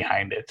math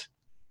behind it.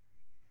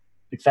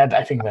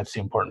 I think that's the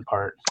important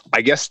part.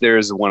 I guess there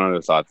is one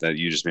other thought that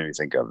you just made me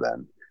think of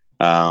then,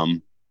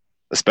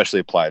 especially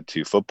applied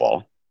to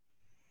football.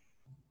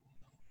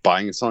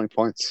 Buying and selling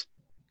points.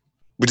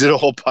 We did a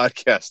whole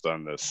podcast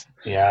on this.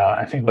 Yeah,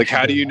 I think. Like,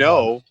 how do you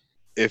know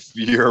if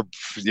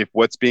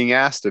what's being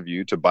asked of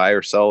you to buy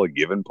or sell a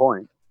given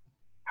point?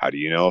 How do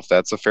you know if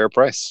that's a fair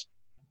price?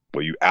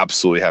 Well, you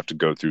absolutely have to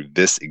go through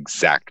this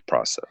exact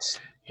process.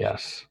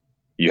 Yes.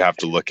 You have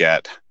to look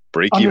at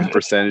break-even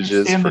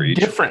percentages for each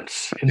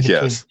difference.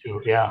 Yes.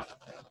 Yeah.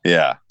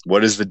 Yeah.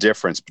 What is the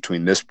difference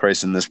between this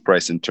price and this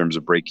price in terms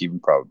of break-even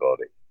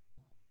probability?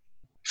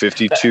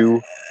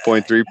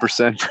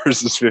 52.3%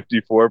 versus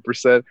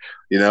 54%.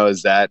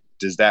 Does that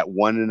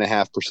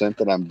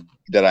 1.5%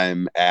 that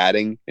I'm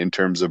adding in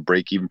terms of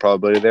break-even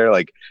probability there?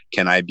 Like,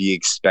 can I be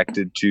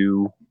expected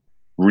to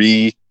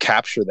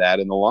recapture that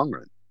in the long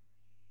run?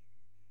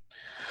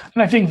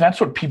 And I think that's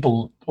what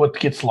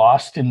gets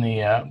lost in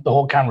the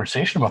whole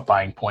conversation about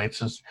buying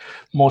points is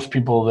most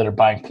people that are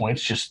buying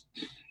points just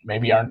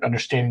maybe aren't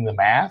understanding the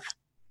math.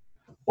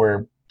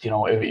 Where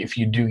if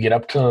you do get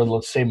up to,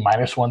 let's say,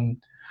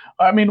 -1,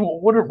 I mean,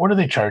 what are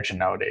they charging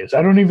nowadays?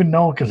 I don't even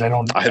know because I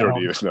don't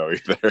even know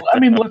either. I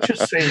mean, let's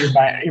just say you're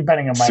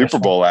betting a Super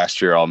Bowl -1.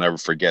 last year. I'll never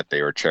forget.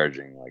 They were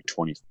charging like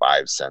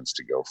 25 cents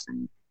to go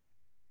from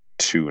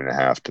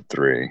 2.5 to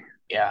 3.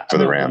 Yeah, for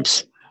the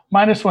Rams.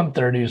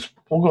 -130 is.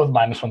 We'll go with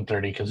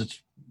 -130 because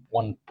it's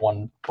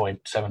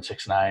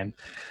 1.769.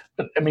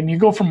 But I mean, you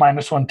go from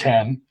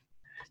 -110,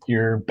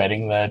 you're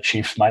betting the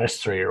Chiefs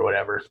 -3 or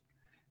whatever,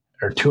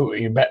 or 2.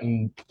 You're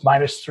betting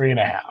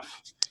 -3.5.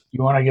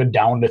 You want to go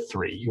down to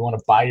 3. You want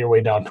to buy your way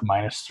down to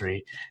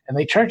 -3, and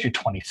they charge you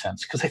 20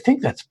 cents because I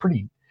think that's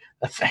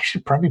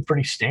actually probably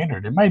pretty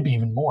standard. It might be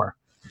even more.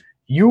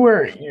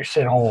 You're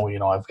saying,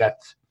 I've got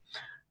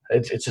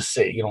it's a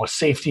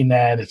safety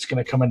net. It's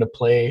going to come into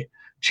play.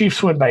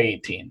 Chiefs win by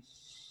 18,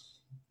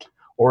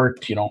 or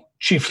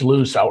Chiefs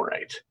lose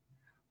outright,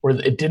 or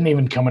it didn't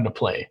even come into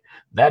play.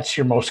 That's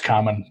your most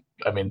common.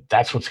 I mean,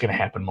 that's what's going to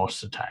happen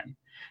most of the time.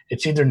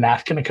 It's either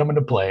not going to come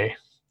into play,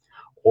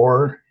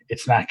 or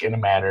it's not going to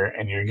matter,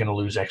 and you're going to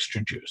lose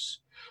extra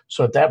juice.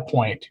 So at that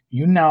point,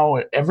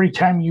 every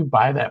time you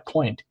buy that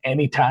point,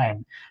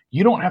 anytime,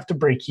 you don't have to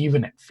break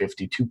even at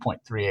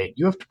 52.38.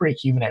 You have to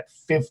break even at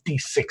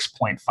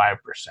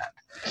 56.5%.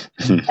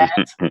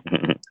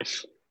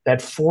 That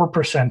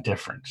 4%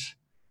 difference,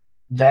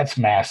 that's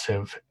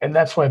massive. And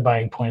that's why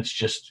buying points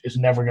just is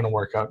never going to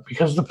work out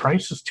because the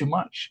price is too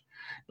much.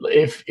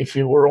 If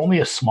it were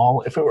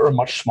a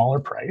much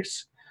smaller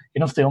price,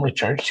 if they only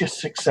charged you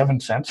 6-7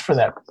 cents for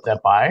that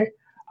buy,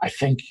 I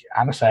think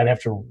honestly I'd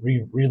have to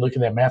re-look at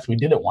that math. We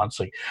did it once.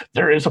 Like,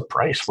 there is a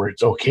price where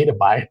it's okay to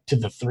buy to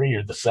the 3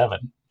 or the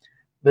 7,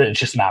 but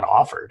it's just not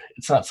offered.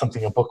 It's not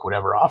something a book would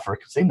ever offer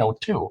because they know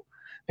too.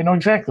 They know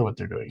exactly what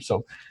they're doing.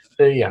 So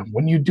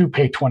when you do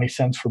pay 20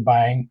 cents for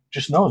buying,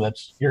 just know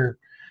that's you're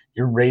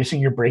raising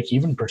your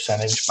break-even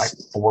percentage by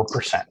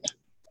 4%.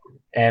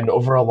 And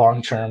over a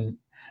long term,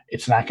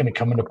 it's not going to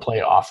come into play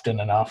often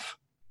enough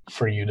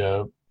for you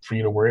to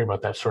worry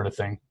about that sort of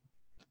thing.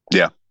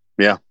 Yeah,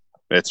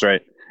 that's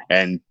right.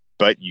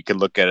 But you can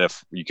look at a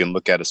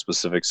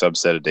specific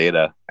subset of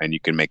data, and you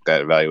can make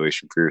that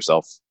evaluation for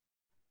yourself.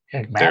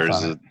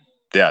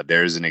 Yeah,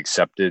 there's an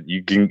accepted.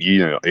 You can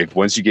if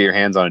once you get your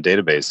hands on a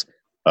database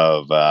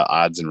of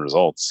odds and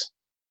results,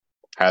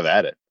 have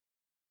at it.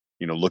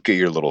 Look at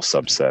your little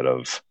subset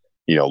of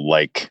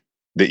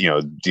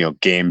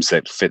games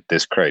that fit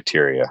this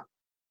criteria.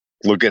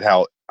 Look at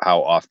how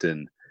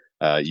often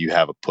you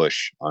have a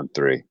push on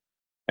 3,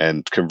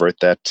 and convert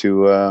that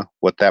to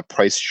what that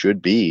price should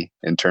be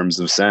in terms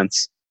of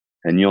cents,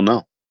 and you'll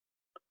know.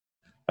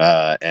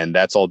 And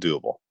that's all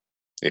doable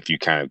if you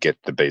kind of get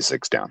the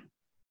basics down.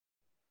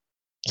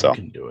 So you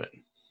can do it.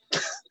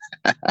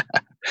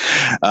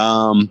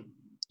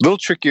 Little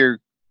trickier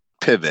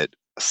pivot,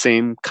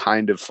 same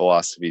kind of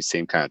philosophy,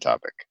 same kind of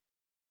topic.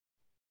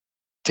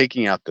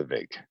 Taking out the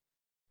VIG.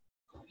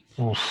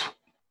 Oof.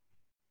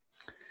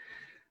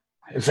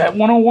 Is that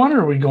 101 or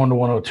are we going to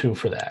 102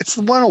 for that? It's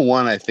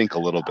 101, I think, a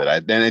little bit.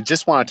 I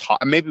just want to talk.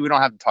 Maybe we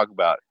don't have to talk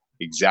about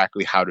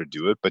exactly how to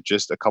do it, but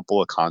just a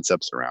couple of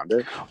concepts around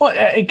it. Well,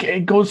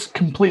 it goes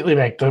completely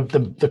back.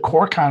 The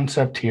core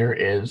concept here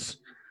is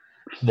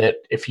that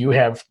if you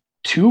have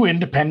 2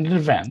 independent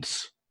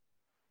events,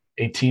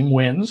 a team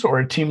wins or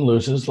a team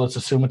loses, let's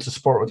assume it's a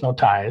sport with no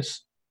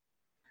ties.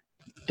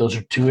 Those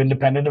are 2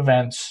 independent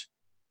events,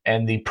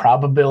 and the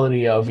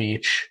probability of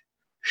each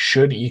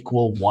should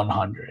equal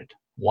 100.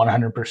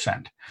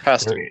 100%.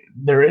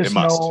 There is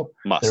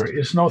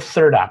no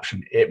third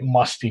option. It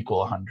must equal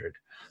 100.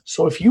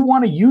 So if you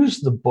want to use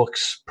the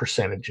book's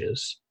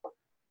percentages,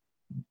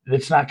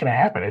 it's not going to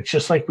happen. It's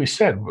just like we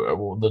said,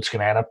 that's going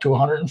to add up to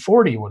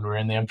 140 when we're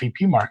in the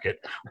MVP market.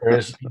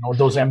 Whereas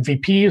those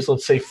MVPs,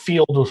 let's say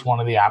field was one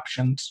of the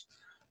options.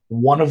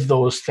 One of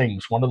those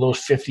things, one of those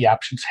 50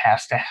 options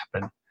has to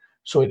happen.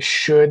 So it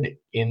should,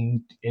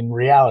 in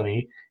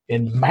reality,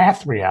 in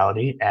math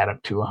reality, add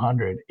up to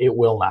 100. It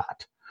will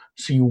not.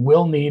 So you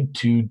will need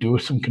to do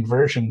some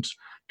conversions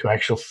to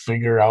actually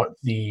figure out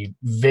the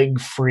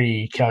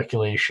VIG-free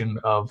calculation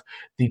of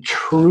the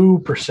true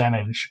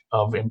percentage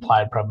of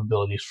implied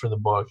probabilities for the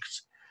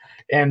books.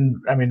 And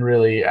I mean,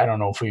 really, I don't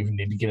know if we even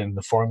need to get into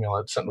the formula.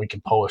 It's something we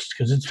can post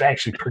because it's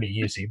actually pretty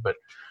easy. But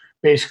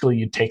basically,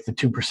 you take the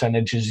 2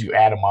 percentages, you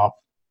add them up,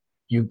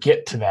 you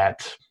get to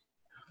that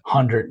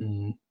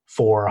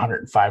 104,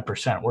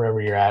 105%,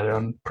 wherever you're at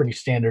on pretty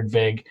standard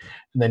VIG,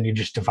 and then you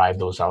just divide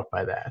those out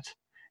by that.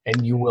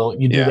 And you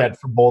do that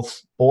for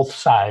both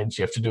sides.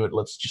 You have to do it,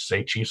 let's just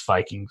say Chiefs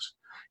Vikings.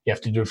 You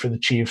have to do it for the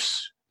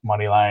Chiefs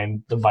money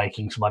line, the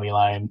Vikings money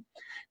line.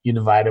 You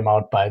divide them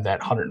out by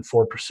that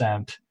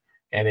 104%,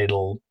 and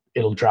it'll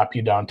drop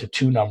you down to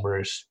 2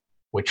 numbers,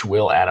 which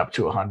will add up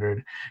to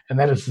 100. And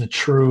that is the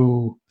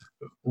true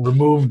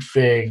removed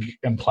VIG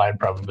implied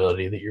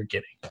probability that you're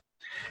getting.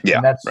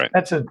 Yeah, and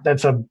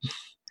that's a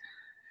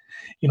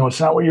it's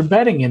not what you're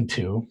betting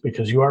into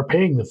because you are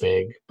paying the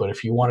VIG. But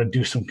if you want to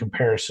do some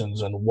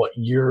comparisons on what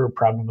your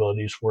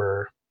probabilities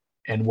were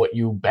and what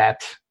you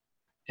bet,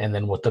 and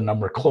then what the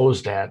number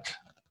closed at,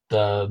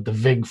 the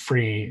VIG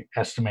free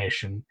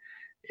estimation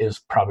is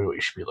probably what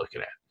you should be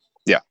looking at.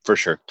 Yeah, for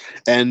sure.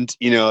 And,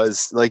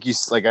 as I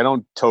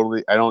don't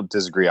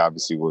disagree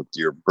obviously with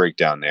your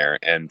breakdown there.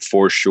 And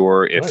for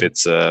sure, if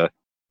it's a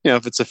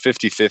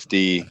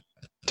 50-50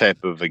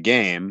 type of a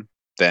game,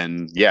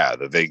 then yeah,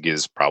 the VIG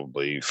is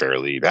probably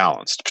fairly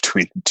balanced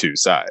between the two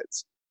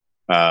sides.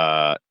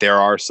 There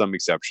are some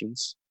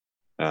exceptions.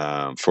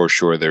 For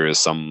sure, there is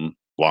some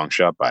long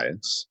shot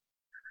bias,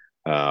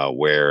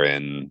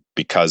 wherein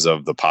because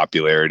of the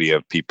popularity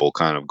of people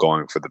kind of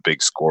going for the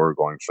big score,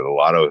 going for the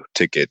lotto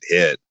ticket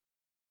hit,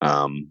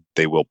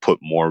 they will put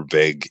more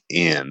VIG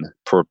in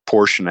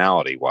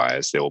proportionality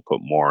wise. They will put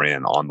more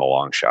in on the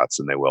long shots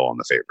than they will on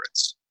the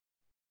favorites,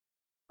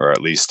 or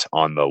at least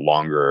on the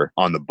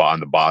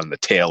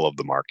tail of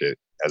the market,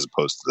 as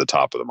opposed to the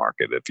top of the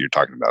market. If you're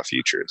talking about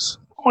futures,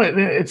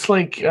 it's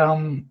like,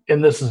 and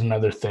this is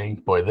another thing.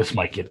 Boy, this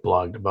might get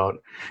blogged about.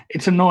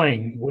 It's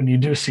annoying when you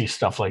do see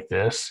stuff like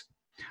this.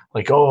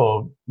 Like,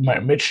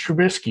 Mitch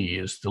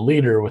Trubisky is the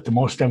leader with the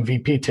most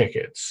MVP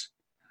tickets.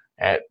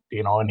 And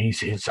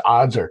his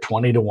odds are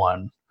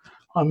 20-1.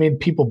 I mean,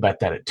 people bet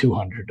that at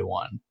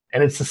 200-1,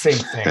 and it's the same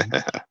thing.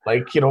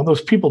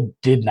 Those people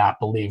did not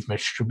believe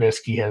Mitch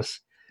Trubisky has,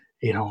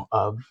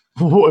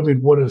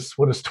 what does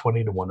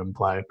 20-1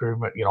 imply? Pretty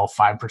much,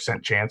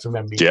 5% chance of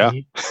MVP. Yeah,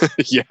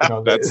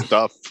 yeah, that's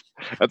tough.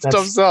 That's a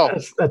tough sell.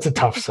 That's a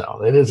tough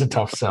sell. It is a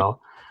tough sell,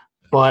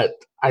 but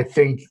I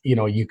think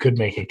you could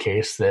make a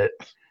case that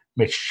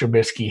Mitch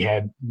Trubisky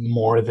had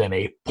more than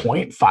a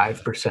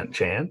 0.5%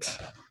 chance.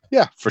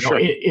 Yeah, for sure.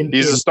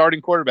 He's a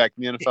starting quarterback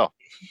in the NFL.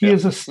 He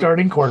is a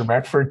starting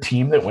quarterback for a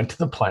team that went to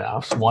the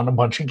playoffs, won a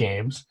bunch of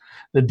games.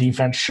 The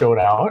defense showed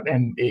out.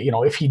 And,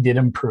 if he did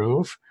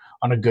improve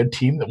on a good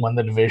team that won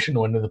the division,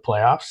 went to the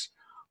playoffs,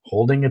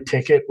 holding a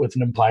ticket with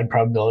an implied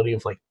probability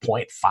of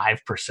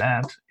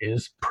 0.5%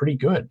 is pretty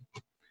good.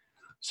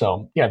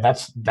 So, yeah,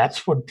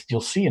 that's what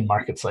you'll see in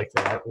markets like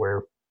that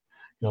where,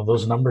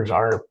 those numbers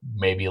are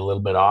maybe a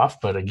little bit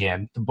off. But,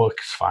 again, the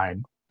book's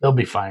fine. They'll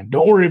be fine.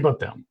 Don't worry about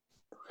them.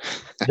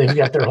 They've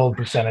got their whole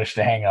percentage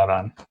to hang out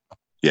on.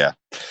 Yeah.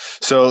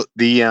 So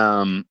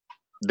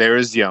there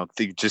is,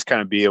 just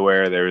kind of be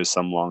aware there is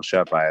some long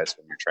shot bias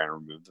when you're trying to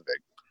remove the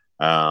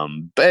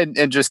VIG.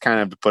 And just kind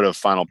of to put a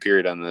final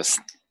period on this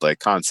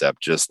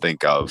concept, just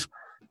think of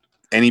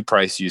any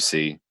price you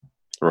see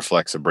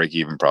reflects a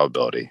break-even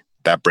probability.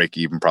 That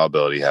break-even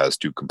probability has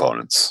two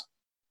components: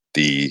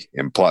 the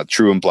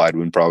true implied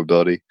win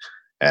probability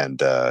and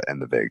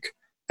the VIG.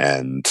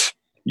 And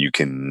you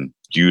can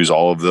use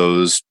all of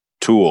those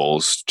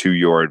tools to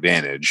your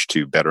advantage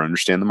to better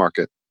understand the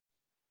market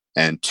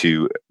and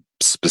to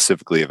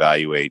specifically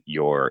evaluate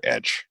your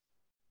edge.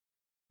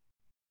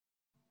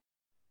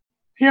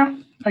 Yeah,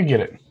 I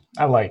get it.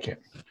 I like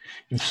it.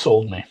 You've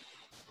sold me.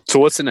 So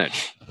what's an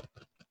edge?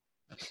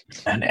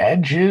 An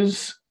edge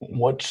is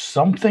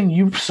something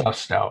you've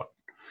sussed out.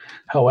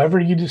 However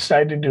you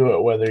decide to do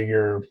it, whether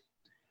you're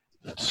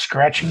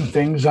scratching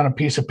things on a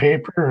piece of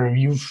paper, or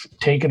you've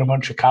taken a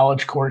bunch of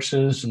college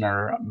courses and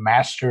are a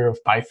master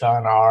of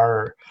Python R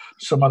or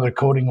some other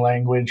coding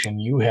language, and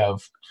you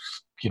have,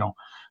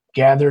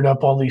 gathered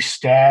up all these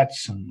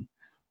stats and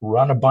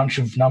run a bunch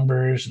of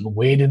numbers and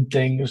weighted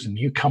things, and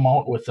you come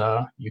up with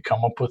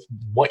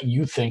what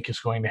you think is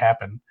going to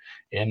happen.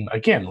 And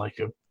again, a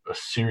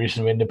series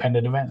of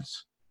independent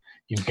events.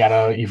 You've got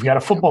a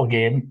football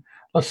game.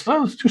 Let's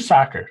do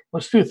soccer.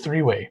 Let's do a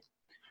 3-way.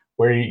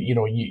 Where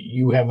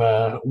you have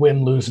a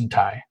win, lose, and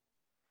tie,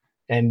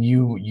 and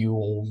you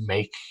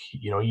make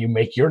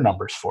your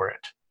numbers for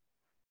it,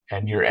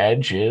 and your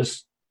edge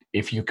is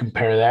if you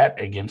compare that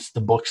against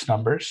the book's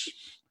numbers.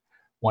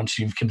 Once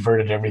you've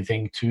converted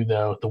everything to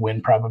the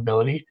win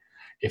probability,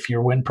 if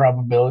your win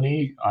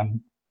probability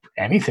on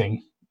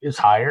anything is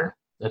higher,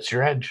 that's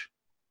your edge.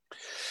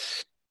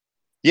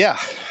 Yeah,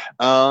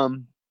 a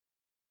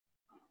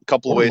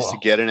couple of ways to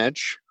get an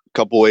edge. A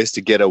couple of ways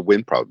to get a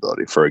win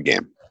probability for a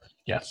game.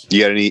 Yes.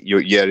 You got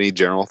any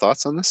general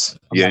thoughts on this?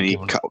 You got any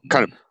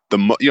kind of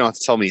you don't have to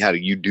tell me how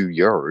you do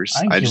yours.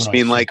 I just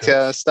mean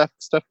stuff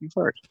you've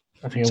heard.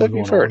 I think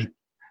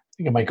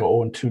I might go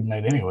 0-2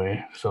 tonight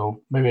anyway.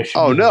 So maybe I should.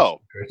 Oh no,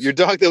 your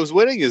dog that was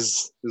winning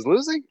is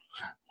losing.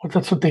 Well,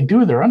 that's what they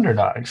do. They're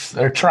underdogs.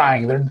 They're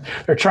trying.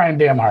 They're trying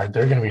damn hard.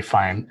 They're going to be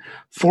fine.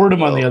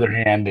 Fordham, on the other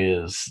hand,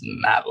 is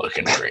not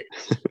looking great.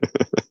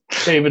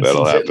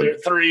 Davidson's hitting their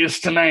threes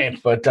tonight,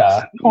 but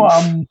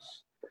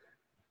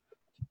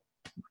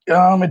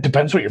it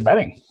depends what you're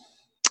betting.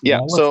 Yeah.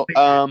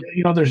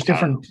 There's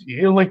different.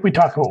 Like we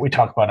talk about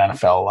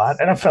NFL a lot.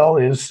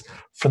 NFL is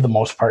for the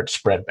most part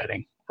spread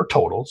betting or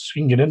totals.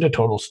 You can get into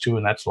totals too,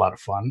 and that's a lot of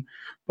fun.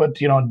 But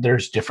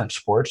there's different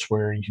sports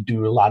where you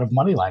do a lot of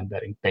money line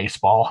betting.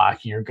 Baseball,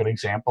 hockey are good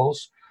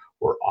examples.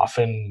 Where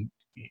often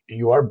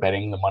you are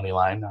betting the money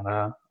line on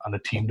a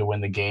team to win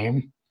the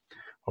game.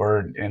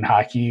 or in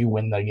hockey,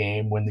 win the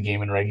game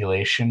in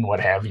regulation, what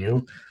have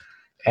you.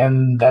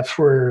 And that's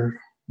where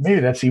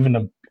maybe that's even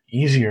an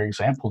easier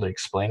example to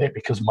explain it,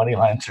 because money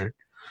lines are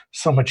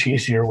so much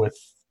easier with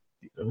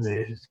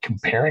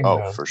comparing.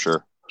 For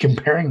sure.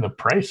 Comparing the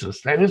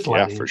prices. That is a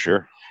lot easier. For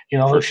sure.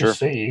 Let's just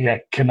say you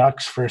got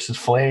Canucks versus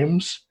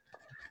Flames,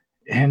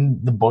 and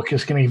the book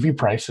is going to give you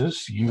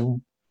prices.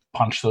 You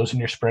punch those in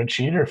your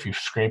spreadsheet, or if you've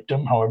scraped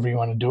them, however you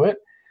want to do it,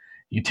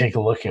 you take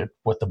a look at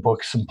what the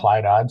book's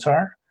implied odds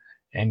are,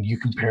 and you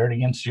compare it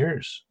against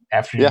yours.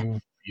 After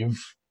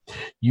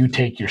you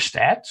take your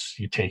stats,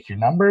 you take your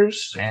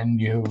numbers,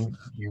 and you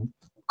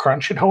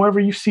crunch it however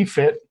you see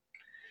fit,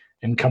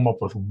 and come up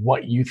with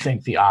what you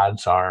think the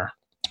odds are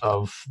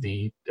of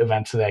the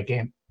events of that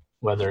game.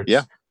 Whether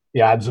it's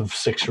the odds of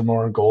 6 or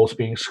more goals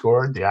being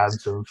scored, the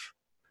odds of,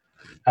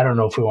 I don't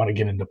know if we want to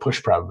get into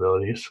push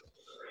probabilities.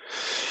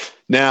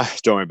 Nah,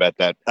 don't worry about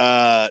that.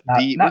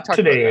 We talked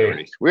today. About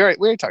that we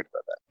already talked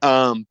about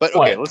that. But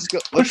okay, let's go.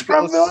 Push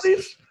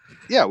probabilities?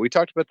 Yeah, we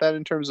talked about that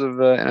in terms of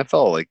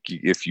NFL. Like,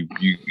 if you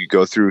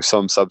go through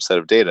some subset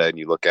of data and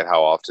you look at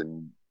how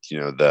often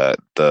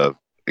the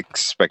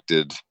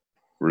expected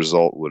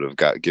result would have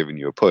given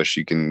you a push,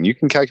 you can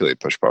calculate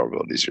push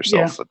probabilities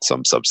yourself with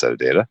some subset of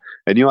data,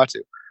 and you ought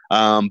to.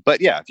 But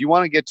yeah, if you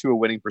want to get to a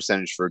winning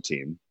percentage for a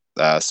team,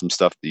 some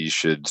stuff that you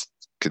should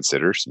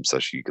consider, some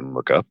stuff you can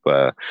look up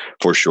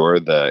for sure.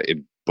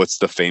 What's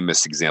the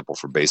famous example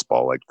for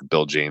baseball, like the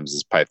Bill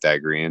James's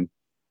Pythagorean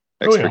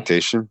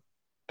expectation?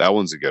 That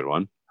one's a good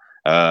one.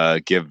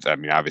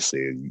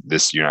 Obviously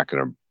this, you're not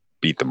going to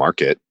beat the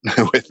market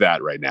with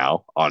that right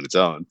now on its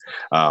own.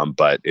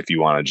 But if you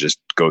want to just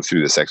go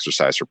through this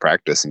exercise for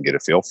practice and get a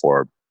feel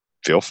for it,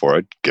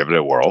 give it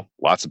a whirl.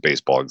 Lots of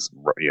baseball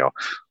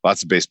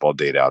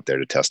data out there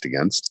to test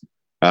against.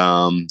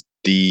 You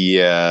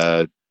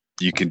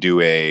can do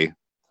a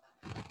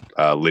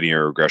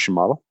linear regression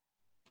model.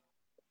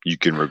 You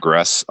can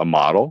regress a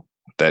model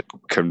that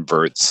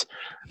converts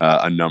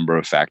a number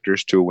of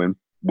factors to a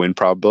win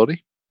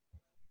probability,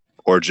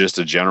 or just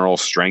a general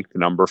strength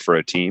number for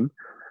a team,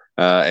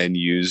 and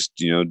use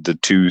the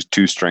two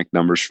strength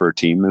numbers for a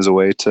team as a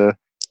way to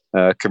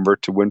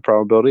convert to win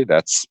probability.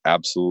 That's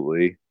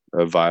absolutely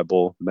a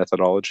viable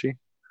methodology.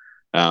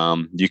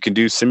 You can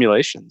do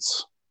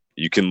simulations.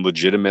 You can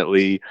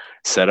legitimately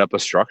set up a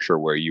structure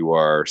where you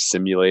are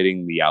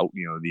simulating the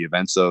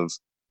events of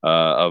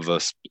a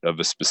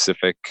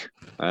specific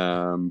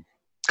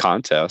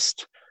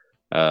contest,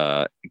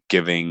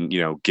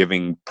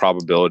 giving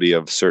probability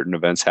of certain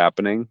events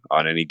happening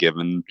on any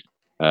given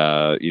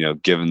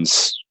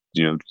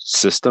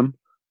system.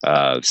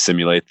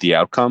 Simulate the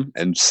outcome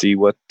and see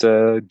what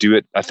do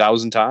it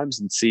 1,000 times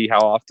and see how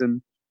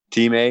often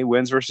Team A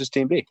wins versus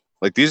Team B.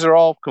 Like, these are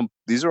all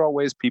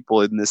ways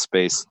people in this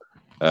space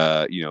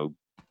have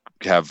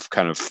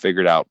kind of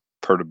figured out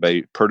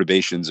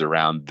perturbations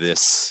around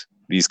these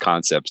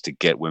concepts to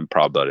get win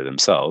probability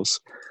themselves.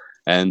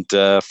 And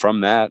from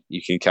that,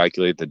 you can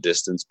calculate the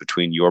distance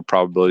between your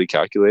probability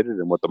calculated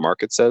and what the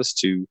market says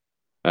to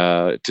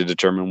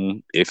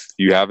determine if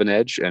you have an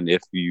edge, and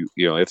if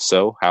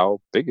so, how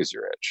big is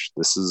your edge.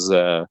 This is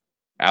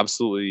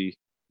absolutely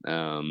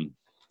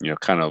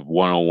kind of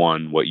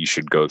 101 what you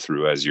should go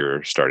through as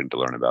you're starting to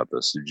learn about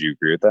this. Did you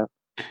agree with that?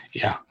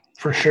 Yeah,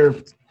 for sure.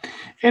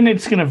 And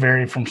it's going to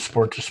vary from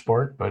sport to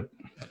sport, but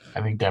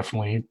I think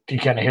definitely you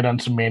kind of hit on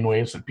some main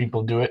ways that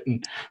people do it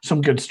and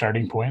some good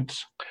starting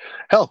points.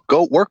 Hell,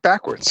 go work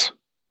backwards.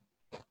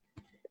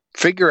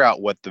 Figure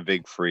out what the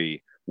big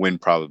free win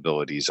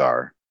probabilities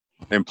are,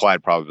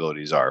 implied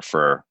probabilities are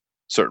for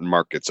certain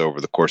markets over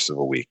the course of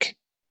a week,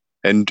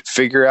 and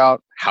figure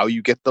out how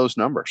you get those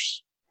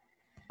numbers,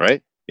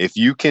 right? If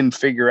you can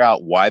figure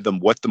out what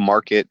the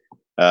market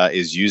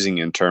is using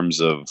in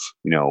terms of,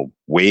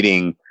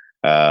 weighting,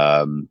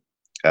 what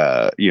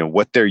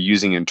they're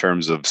using in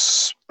terms of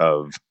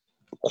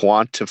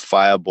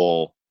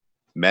quantifiable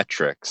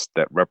metrics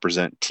that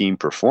represent team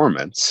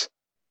performance,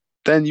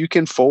 then you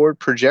can forward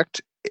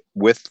project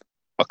with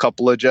a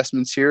couple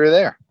adjustments here or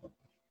there.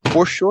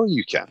 For sure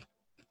you can.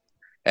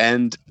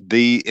 And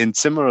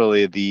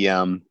similarly, I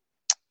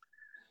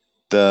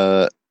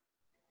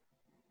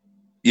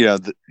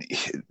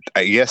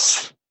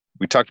guess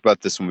we talked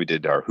about this when we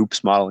did our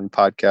hoops modeling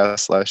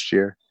podcast last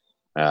year.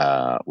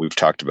 We've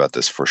talked about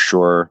this for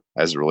sure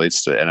as it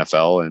relates to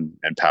NFL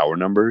and power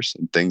numbers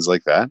and things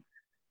like that.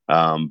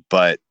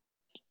 But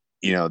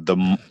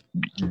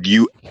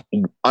you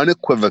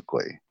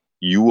unequivocally,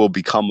 you will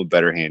become a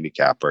better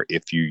handicapper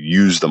if you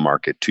use the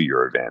market to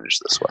your advantage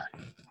this way.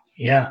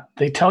 Yeah,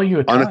 they tell you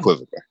a ton.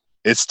 Unequivocally.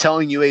 It's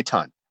telling you a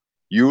ton.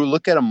 You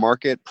look at a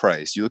market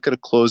price, you look at a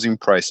closing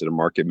price at a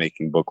market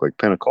making book like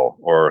Pinnacle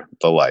or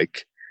the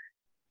like,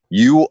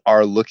 you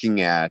are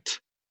looking at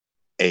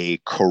a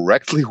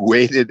correctly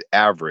weighted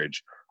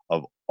average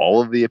of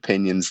all of the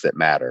opinions that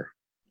matter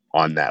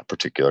on that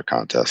particular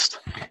contest.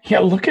 Yeah,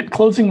 look at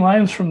closing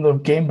lines from the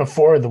game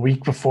before, the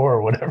week before,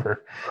 or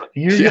whatever.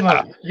 You're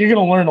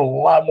gonna learn a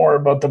lot more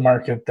about the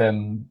market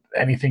than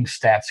anything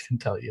stats can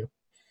tell you.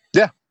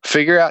 Yeah.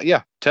 Figure out,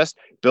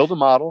 build a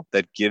model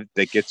that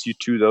gets you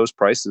to those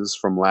prices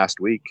from last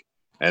week,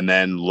 and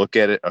then look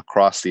at it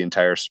across the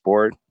entire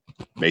sport,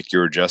 make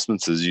your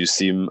adjustments as you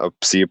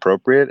see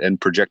appropriate,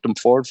 and project them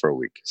forward for a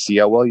week. See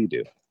how well you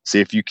do. See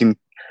if you can,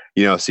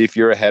 see if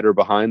you're ahead or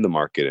behind the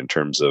market in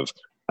terms of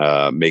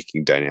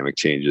making dynamic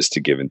changes to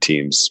given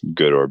teams,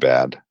 good or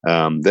bad.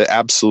 That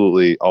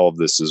absolutely all of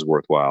this is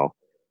worthwhile.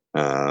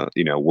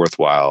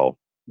 Worthwhile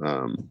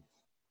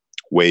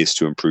ways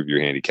to improve your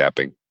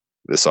handicapping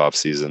this off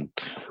season,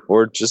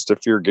 or just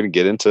if you're going to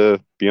get into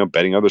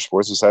betting other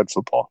sports besides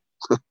football.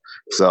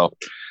 So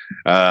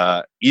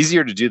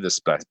easier to do this,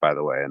 by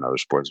the way, in other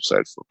sports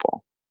besides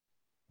football.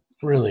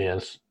 It really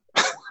is.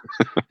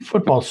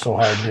 Football's so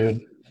hard,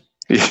 dude.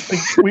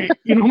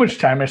 You know how much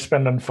time I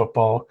spend on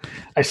football?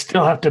 I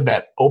still have to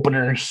bet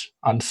openers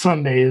on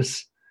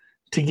Sundays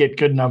to get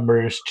good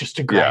numbers, just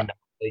to grind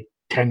like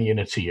 10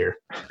 units a year.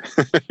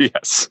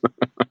 Yes.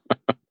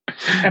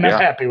 And I'm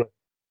happy with it.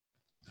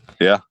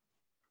 Yeah.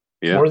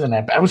 More than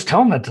that. I was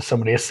telling that to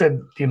somebody. I said,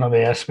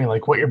 they asked me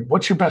like,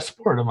 what's your best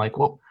sport? I'm like,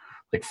 well,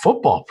 like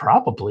football,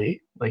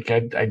 probably. Like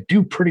I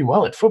do pretty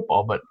well at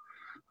football, but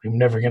I'm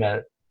never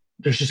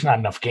there's just not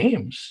enough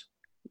games.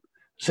 I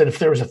said if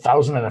there was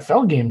 1,000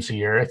 NFL games a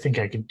year, I think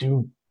I could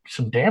do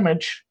some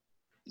damage.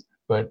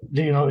 But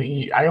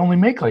I only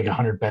make like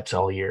 100 bets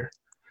all year.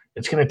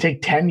 It's going to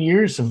take 10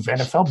 years of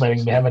NFL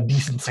betting to have a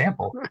decent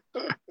sample.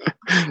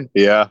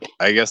 Yeah,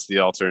 I guess the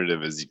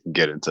alternative is you can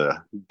get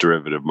into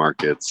derivative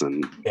markets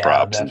and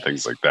props and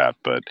things like that,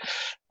 but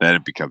then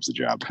it becomes a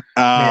job.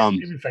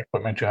 Maybe if I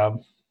quit my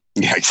job.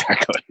 Yeah,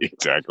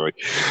 exactly.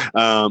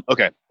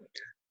 Okay,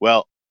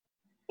 well,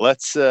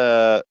 let's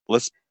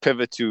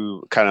pivot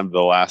to kind of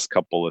the last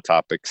couple of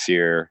topics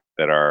here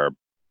that are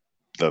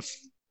the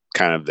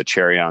kind of the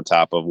cherry on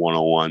top of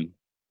 101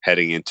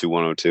 heading into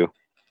 102.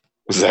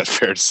 Is that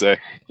fair to say?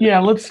 Yeah,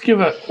 let's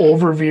give an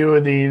overview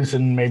of these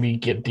and maybe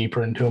get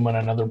deeper into them on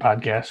another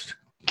podcast.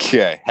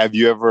 Okay. Have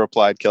you ever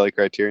applied Kelly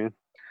criterion?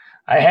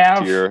 I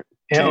have. It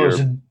was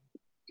an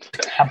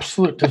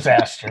absolute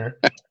disaster.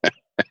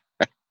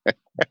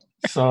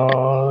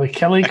 So the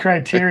Kelly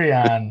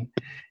criterion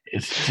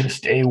is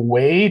just a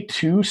way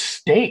to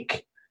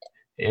stake.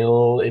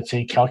 It's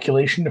a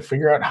calculation to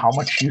figure out how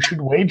much you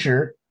should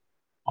wager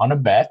on a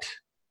bet,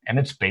 and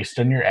it's based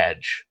on your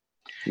edge.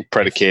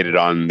 Predicated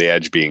on the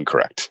edge being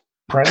correct.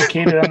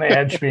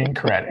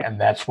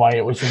 And that's why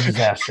it was a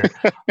disaster.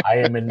 I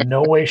am in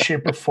no way,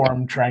 shape, or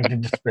form trying to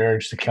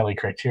disparage the Kelly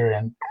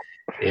criterion.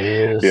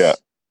 It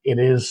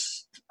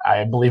is.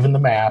 I believe in the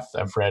math.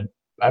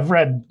 I've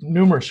read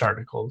numerous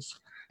articles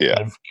that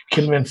have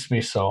convinced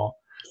me so.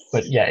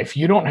 But yeah, if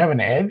you don't have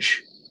an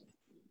edge,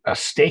 a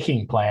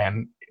staking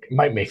plan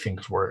might make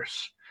things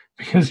worse,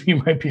 because you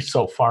might be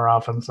so far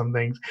off on some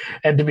things.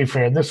 And to be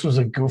fair, this was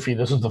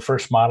the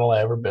first model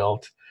I ever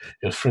built.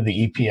 It was for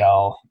the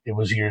EPL. It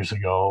was years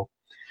ago.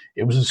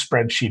 It was a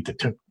spreadsheet that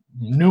took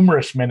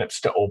numerous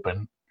minutes to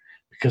open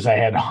because I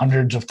had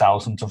hundreds of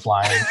thousands of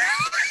lines.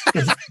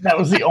 That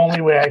was the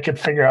only way I could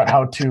figure out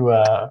how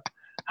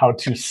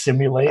to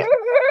simulate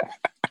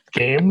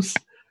games.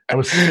 I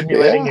was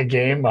simulating a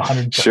game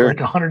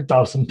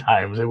 100,000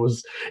 times. It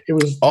was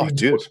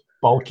the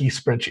bulky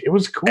spreadsheet. It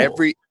was cool.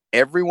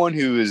 Everyone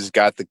who has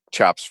got the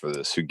chops for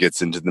this, who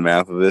gets into the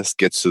math of this,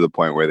 gets to the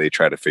point where they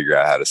try to figure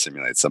out how to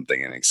simulate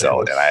something in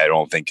Excel, and I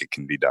don't think it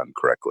can be done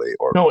correctly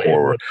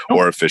or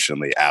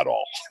efficiently at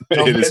all.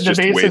 It is just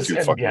way too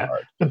fucking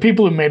hard. The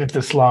people who made it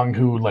this long,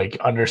 who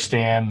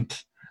understand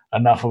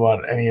enough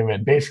about any of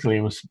it, basically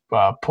it was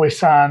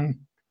Poisson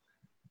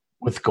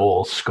with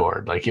goals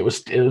scored. Like it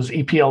was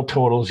EPL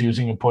totals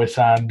using a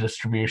Poisson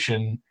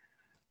distribution.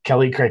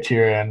 Kelly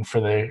criterion for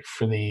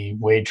the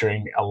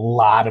wagering, a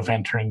lot of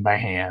entering by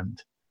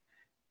hand,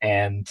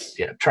 and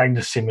trying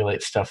to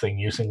simulate stuffing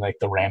using like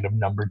the random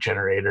number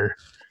generator.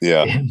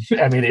 Yeah,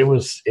 I mean it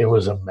was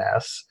a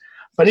mess.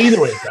 But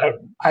either way,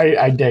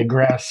 I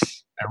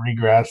digress. I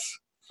regress.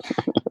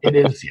 It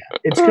is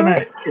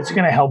it's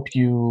gonna help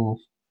you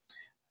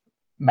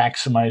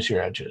maximize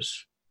your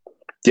edges.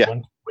 Yeah,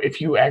 if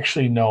you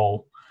actually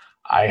know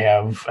I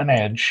have an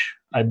edge.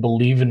 I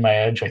believe in my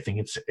edge. I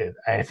think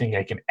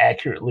I can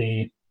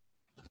accurately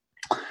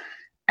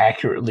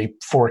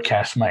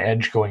forecast my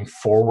edge going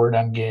forward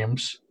on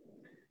games.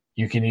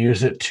 You can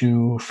use it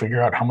to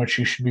figure out how much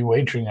you should be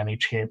wagering on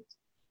each game.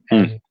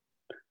 And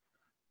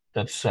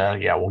that's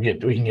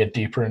we can get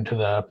deeper into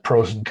the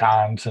pros and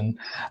cons, and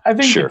I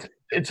think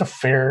it's a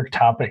fair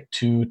topic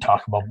to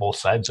talk about both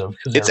sides of,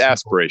 because it's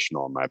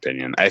aspirational in my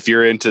opinion. If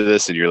you're into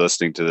this and you're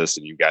listening to this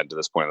and you've gotten to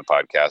this point in the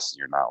podcast and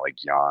you're not like,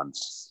 Jan,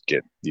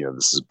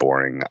 this is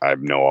boring, I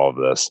know all of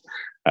this,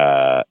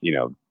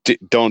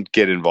 don't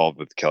get involved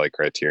with the Kelly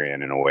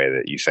criterion in a way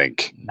that you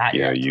think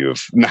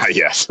you've not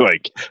yet.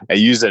 Like, I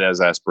use it as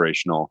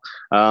aspirational,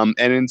 and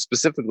then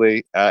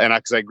specifically, and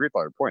because I agree with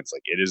all your points,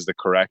 like it is the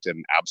correct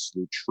and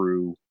absolute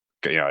true.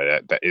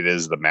 That it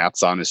is the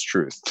math's honest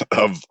truth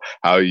of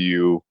how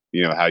you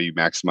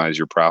maximize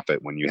your profit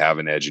when you have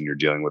an edge and you're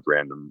dealing with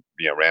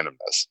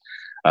randomness.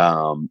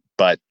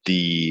 But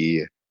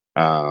the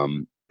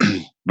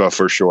But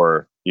for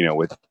sure,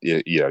 with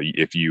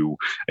if you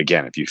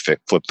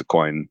flip the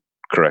coin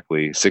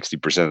correctly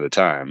 60% of the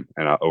time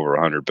and over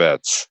 100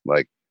 bets,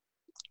 like,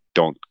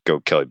 don't go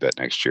Kelly Bet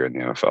next year in the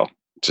NFL.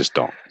 Just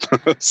don't.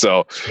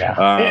 So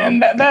yeah,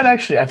 and that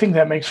actually, I think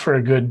that makes for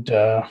a good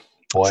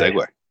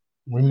segue.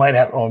 We might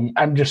have.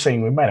 I'm just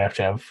saying, we might have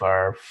to have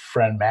our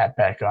friend Matt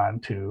back on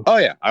too. Oh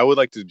yeah, I would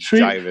like to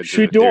dive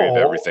into the theory of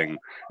everything.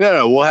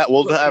 No, we'll have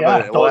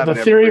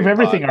the theory of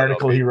everything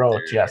article he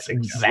wrote. Yes,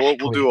 exactly.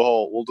 We'll do a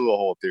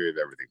whole theory of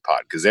everything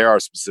pod, because there are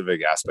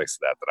specific aspects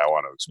of that I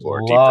want to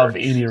explore Love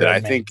deeper. Edie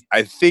that Redmayne.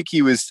 I think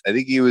he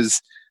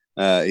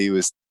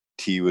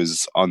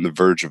was on the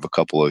verge of a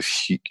couple of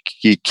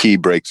key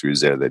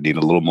breakthroughs there that need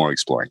a little more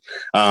exploring.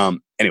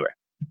 Anyway,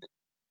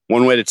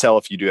 one way to tell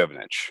if you do have an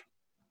edge: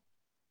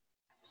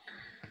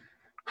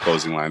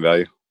 closing line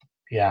value.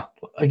 Yeah.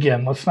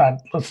 Again, let's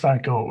not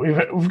go.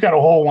 We've got a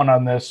whole one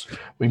on this.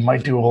 We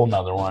might do a whole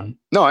nother one.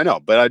 No, I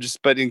know, but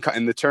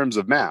in the terms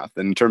of math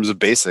and in terms of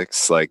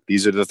basics, like,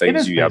 these are the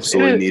things you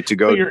absolutely need to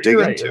go dig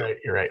into.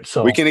 You're right.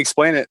 So we can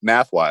explain it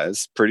math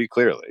wise pretty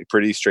clearly,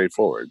 pretty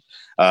straightforward.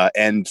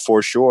 And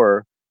for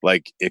sure,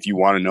 like, if you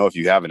want to know if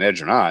you have an edge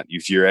or not,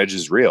 if your edge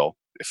is real,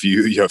 if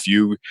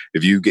you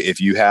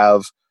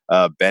have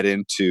bet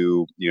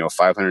into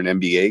 500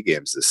 NBA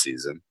games this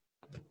season,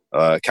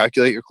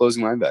 calculate your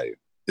closing line value.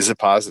 Is it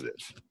positive?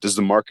 Does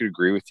the market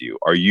agree with you?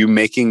 Are you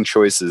making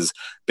choices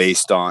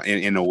based on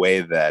in a way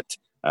that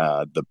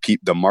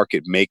the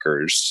market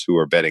makers who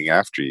are betting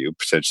after you,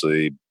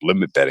 potentially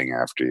limit betting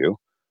after you,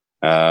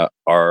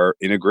 are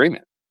in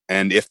agreement?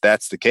 And if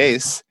that's the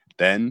case,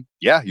 then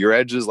yeah, your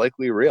edge is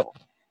likely real.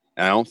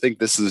 And I don't think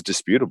this is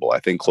disputable. I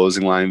think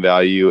closing line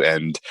value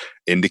and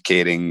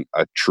indicating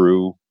a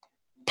true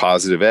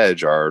positive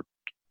edge are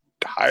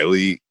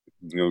highly,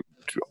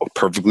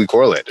 perfectly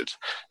correlated.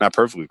 Not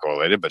perfectly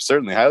correlated, but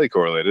certainly highly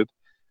correlated.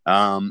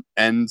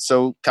 And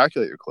so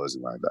calculate your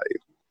closing line value.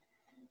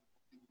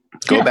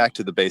 Go back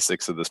to the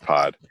basics of this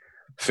pod.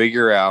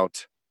 Figure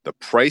out the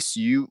price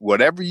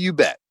whatever you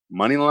bet,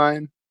 money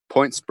line,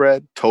 point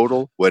spread,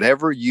 total,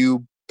 whatever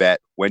you bet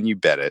when you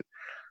bet it,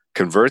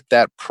 convert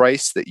that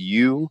price that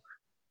you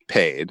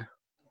paid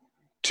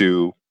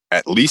to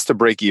at least a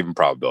break-even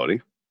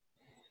probability,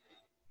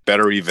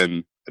 better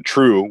even a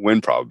true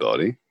win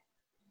probability.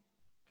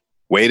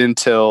 Wait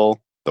until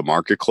the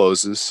market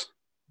closes.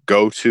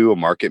 Go to a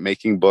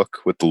market-making book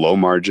with the low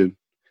margin.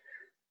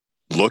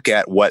 Look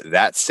at what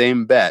that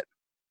same bet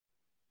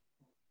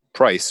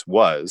price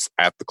was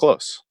at the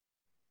close.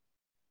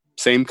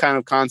 Same kind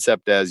of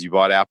concept as you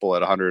bought Apple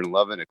at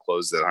 111, it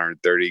closed at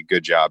 130.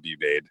 Good job, you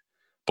made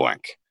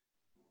blank.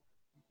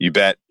 You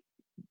bet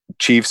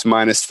Chiefs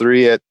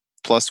 -3 at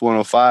plus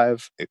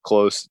 105. It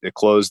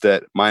closed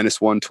at minus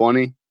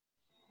 120.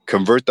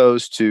 Convert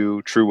those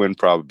to true win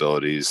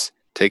probabilities.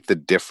 Take the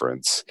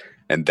difference,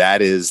 and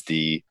that is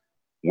the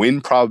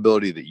win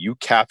probability that you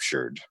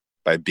captured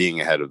by being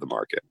ahead of the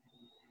market.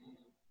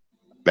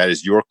 That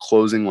is your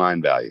closing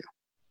line value.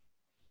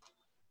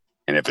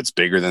 And if it's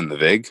bigger than the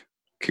VIG,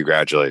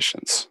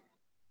 congratulations.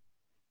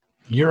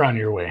 You're on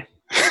your way.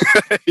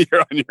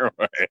 You're on your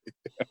way.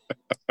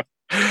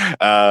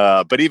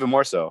 But even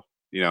more so,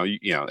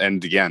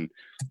 and again,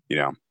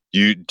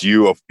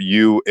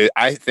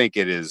 I think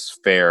it is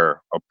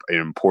fair and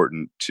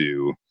important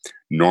to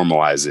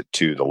normalize it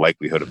to the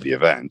likelihood of the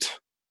event.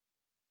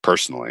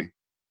 Personally,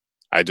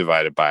 I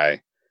divide it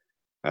by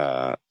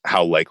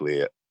how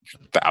likely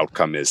the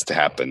outcome is to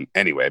happen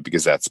anyway,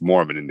 because that's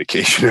more of an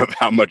indication of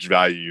how much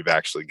value you've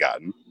actually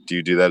gotten. Do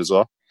you do that as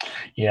well?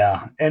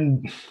 Yeah.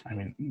 And I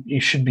mean,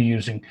 you should be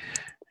using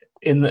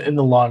in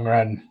the long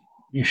run,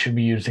 you should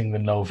be using the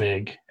no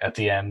VIG at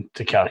the end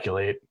to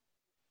calculate,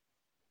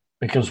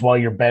 because while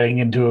you're betting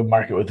into a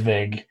market with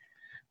VIG,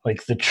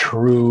 like, the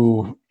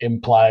true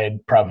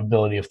implied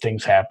probability of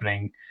things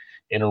happening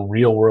in a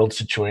real world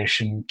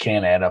situation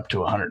can add up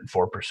to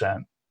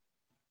 104%.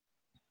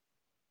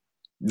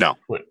 No,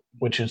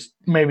 which is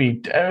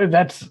maybe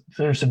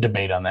there's a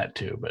debate on that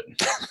too, but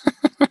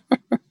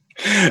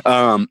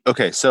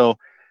okay. So,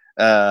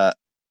 yeah,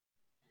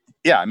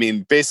 I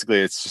mean,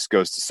 basically it just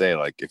goes to say,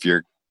 like, if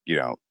you're,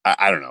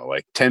 I don't know,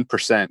 like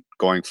 10%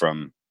 going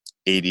from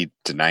 80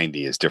 to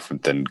 90 is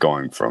different than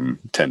going from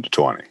 10 to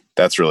 20.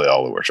 That's really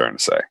all that we're trying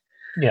to say.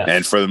 Yeah.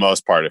 And for the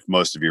most part, if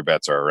most of your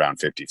bets are around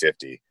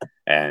 50-50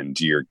 and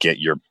you're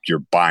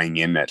buying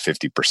in at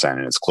 50%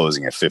 and it's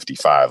closing at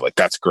 55, like,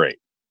 that's great.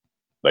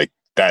 Like,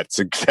 that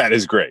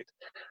is great.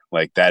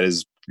 Like, that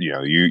is,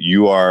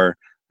 you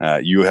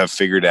have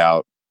figured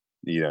out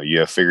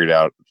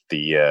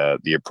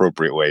the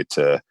appropriate way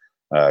to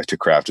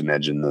craft an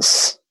edge in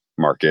this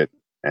market.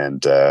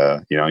 And,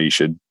 you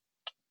should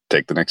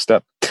take the next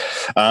step.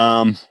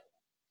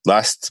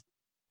 Last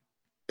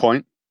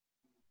point,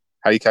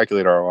 how do you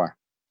calculate ROI?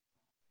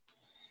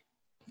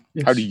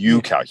 How do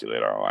you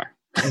calculate ROI?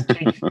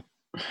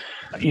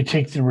 You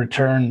take the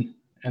return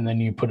and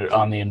then you put it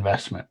on the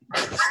investment.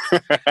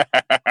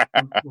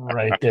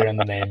 Right there in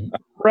the name.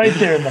 Right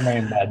there in the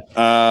name, bud.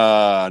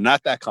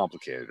 Not that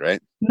complicated,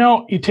 right?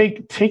 No, you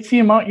take the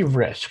amount you've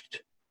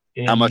risked.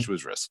 How much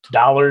was risked?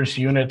 Dollars,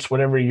 units,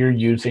 whatever you're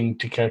using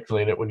to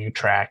calculate it when you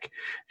track.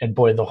 And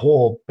boy, the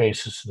whole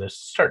basis of this,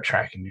 start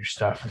tracking your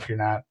stuff if you're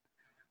not.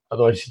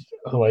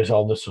 Otherwise,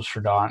 all this was for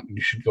Dawn.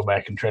 You should go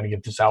back and try to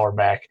get this hour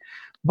back.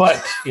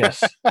 But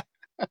yes,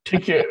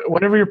 take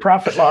whatever your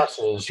profit loss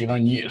is.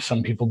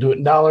 Some people do it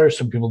in dollars,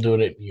 some people do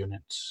it in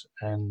units.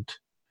 And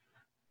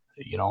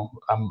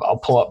I'll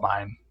pull up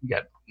mine. You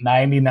got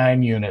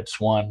 99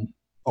 units won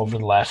over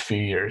the last few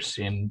years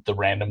in the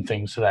random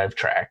things that I've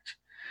tracked.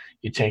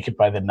 You take it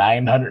by the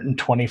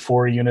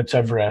 924 units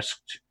I've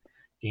risked,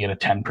 you get a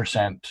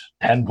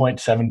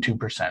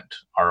 10.72%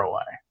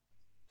 ROI.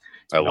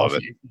 I love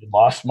it. If you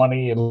lost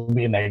money, it'll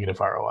be a negative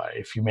ROI.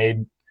 If you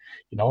made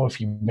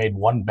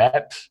one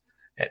bet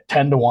at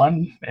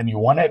 10-1 and you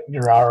won it,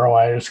 your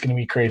ROI is going to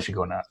be crazy,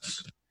 go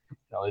nuts.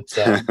 It's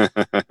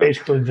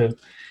basically the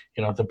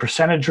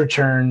percentage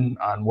return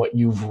on what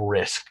you've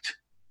risked.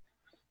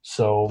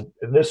 So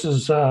this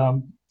is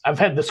I've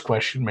had this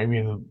question.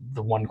 Maybe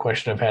the one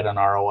question I've had on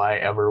ROI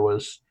ever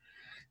was,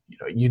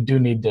 you do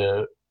need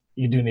to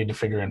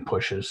figure in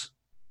pushes.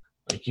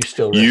 Like you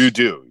still risk,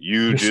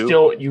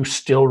 you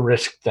still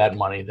risk that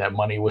money. That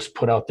money was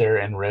put out there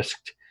and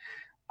risked.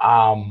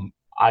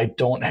 I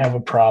don't have a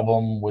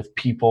problem with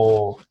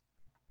people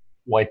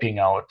wiping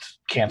out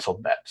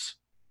canceled bets.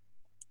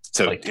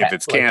 So if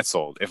it's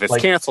canceled. If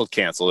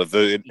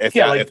the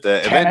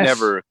event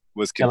never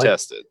was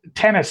contested.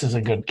 Tennis is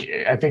a good.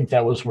 I think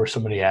that was where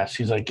somebody asked.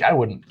 He's like, I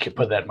wouldn't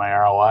put that in my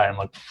ROI. I'm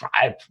like,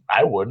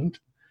 I wouldn't.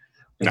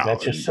 No,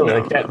 that's just silly.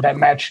 Like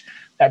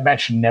that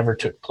match never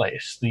took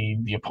place.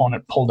 The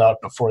opponent pulled out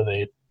before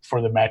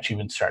the match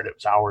even started. It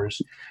was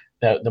ours.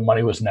 The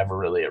money was never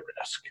really at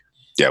risk.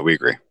 Yeah, we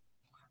agree.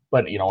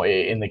 But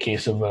in the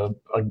case of a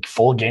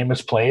full game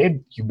is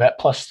played, you bet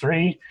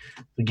 +3.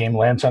 The game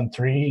lands on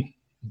 3.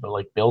 But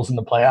like Bills in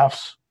the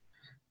playoffs,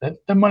 that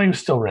money was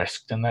still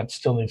risked, and that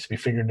still needs to be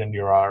figured into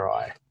your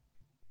ROI.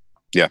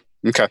 Yeah.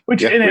 Okay.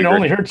 It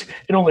only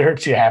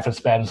hurts you half as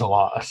bad as a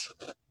loss.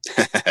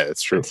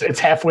 That's true. It's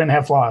half win,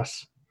 half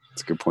loss.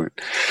 That's a good point.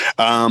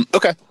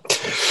 Okay.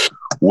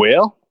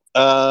 Well,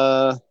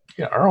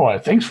 ROI.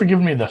 Thanks for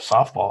giving me the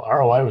softball.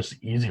 ROI was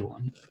the easy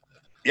one.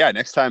 Yeah.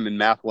 Next time in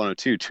Math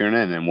 102, tune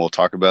in and we'll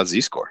talk about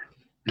Z-score.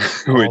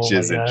 Which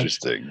is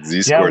interesting.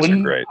 Z-scores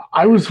are great.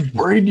 I was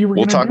worried you were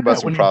going to talk about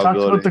some probability.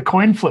 You talked about the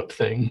coin flip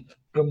thing.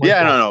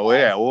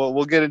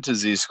 We'll get into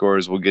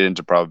Z-scores. We'll get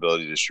into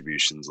probability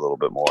distributions a little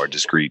bit more,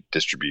 discrete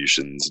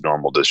distributions,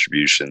 normal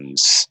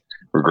distributions,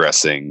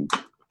 regressing,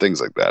 things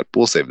like that. But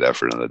we'll save that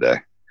for another day.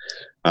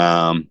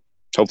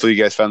 Hopefully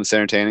you guys found this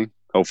entertaining.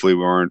 Hopefully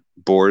we weren't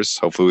bores.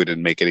 Hopefully we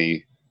didn't make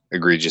any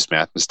egregious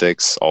math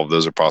mistakes. All of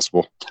those are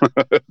possible.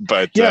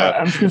 But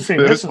I'm just gonna say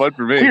this is fun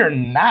for me. We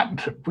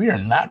are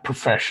not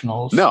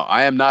professionals. No,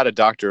 I am not a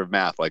doctor of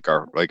math like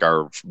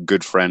our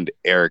good friend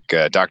Eric,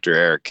 Dr.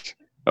 Eric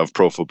of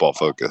Pro Football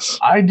Focus.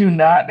 I do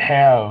not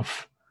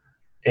have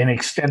an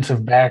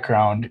extensive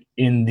background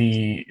in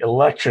the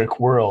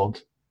electric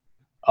world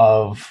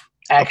of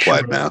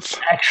applied math,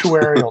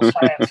 actuarial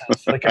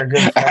sciences, like our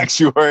good friend,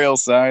 actuarial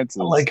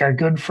sciences, like our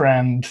good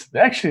friend.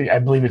 Actually, I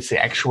believe it's the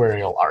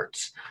actuarial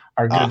arts.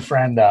 Our good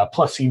friend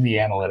Plus EV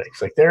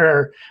Analytics. Like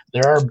there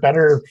are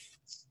better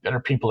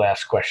people to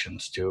ask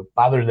questions to.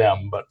 Bother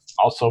them, but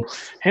also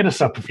hit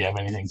us up if you have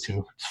anything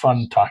too. It's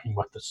fun talking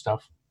about this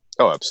stuff.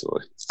 Oh,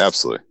 absolutely. That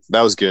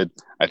was good.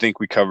 I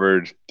think we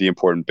covered the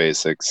important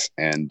basics,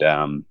 and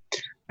that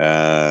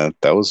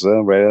was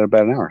right at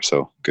about an hour.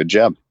 So good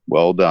job.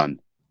 Well done.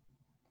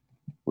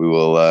 We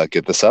will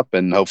get this up,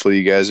 and hopefully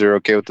you guys are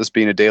okay with this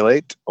being a day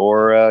late,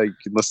 or you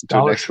can listen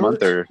to it next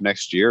month or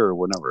next year or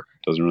whatever.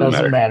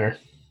 Doesn't matter.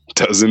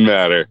 Doesn't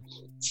matter.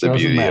 It's the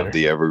beauty of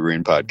the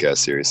Evergreen podcast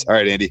series. All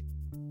right, Andy.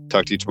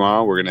 Talk to you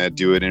tomorrow. We're gonna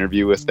do an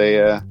interview with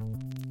a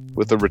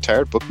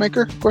retired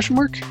bookmaker? Question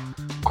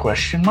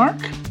mark.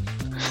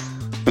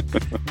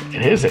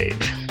 At his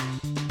age.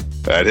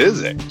 At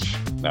his age.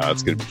 No,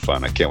 that's gonna be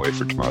fun. I can't wait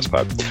for tomorrow's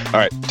pod. All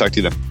right. Talk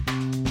to you then.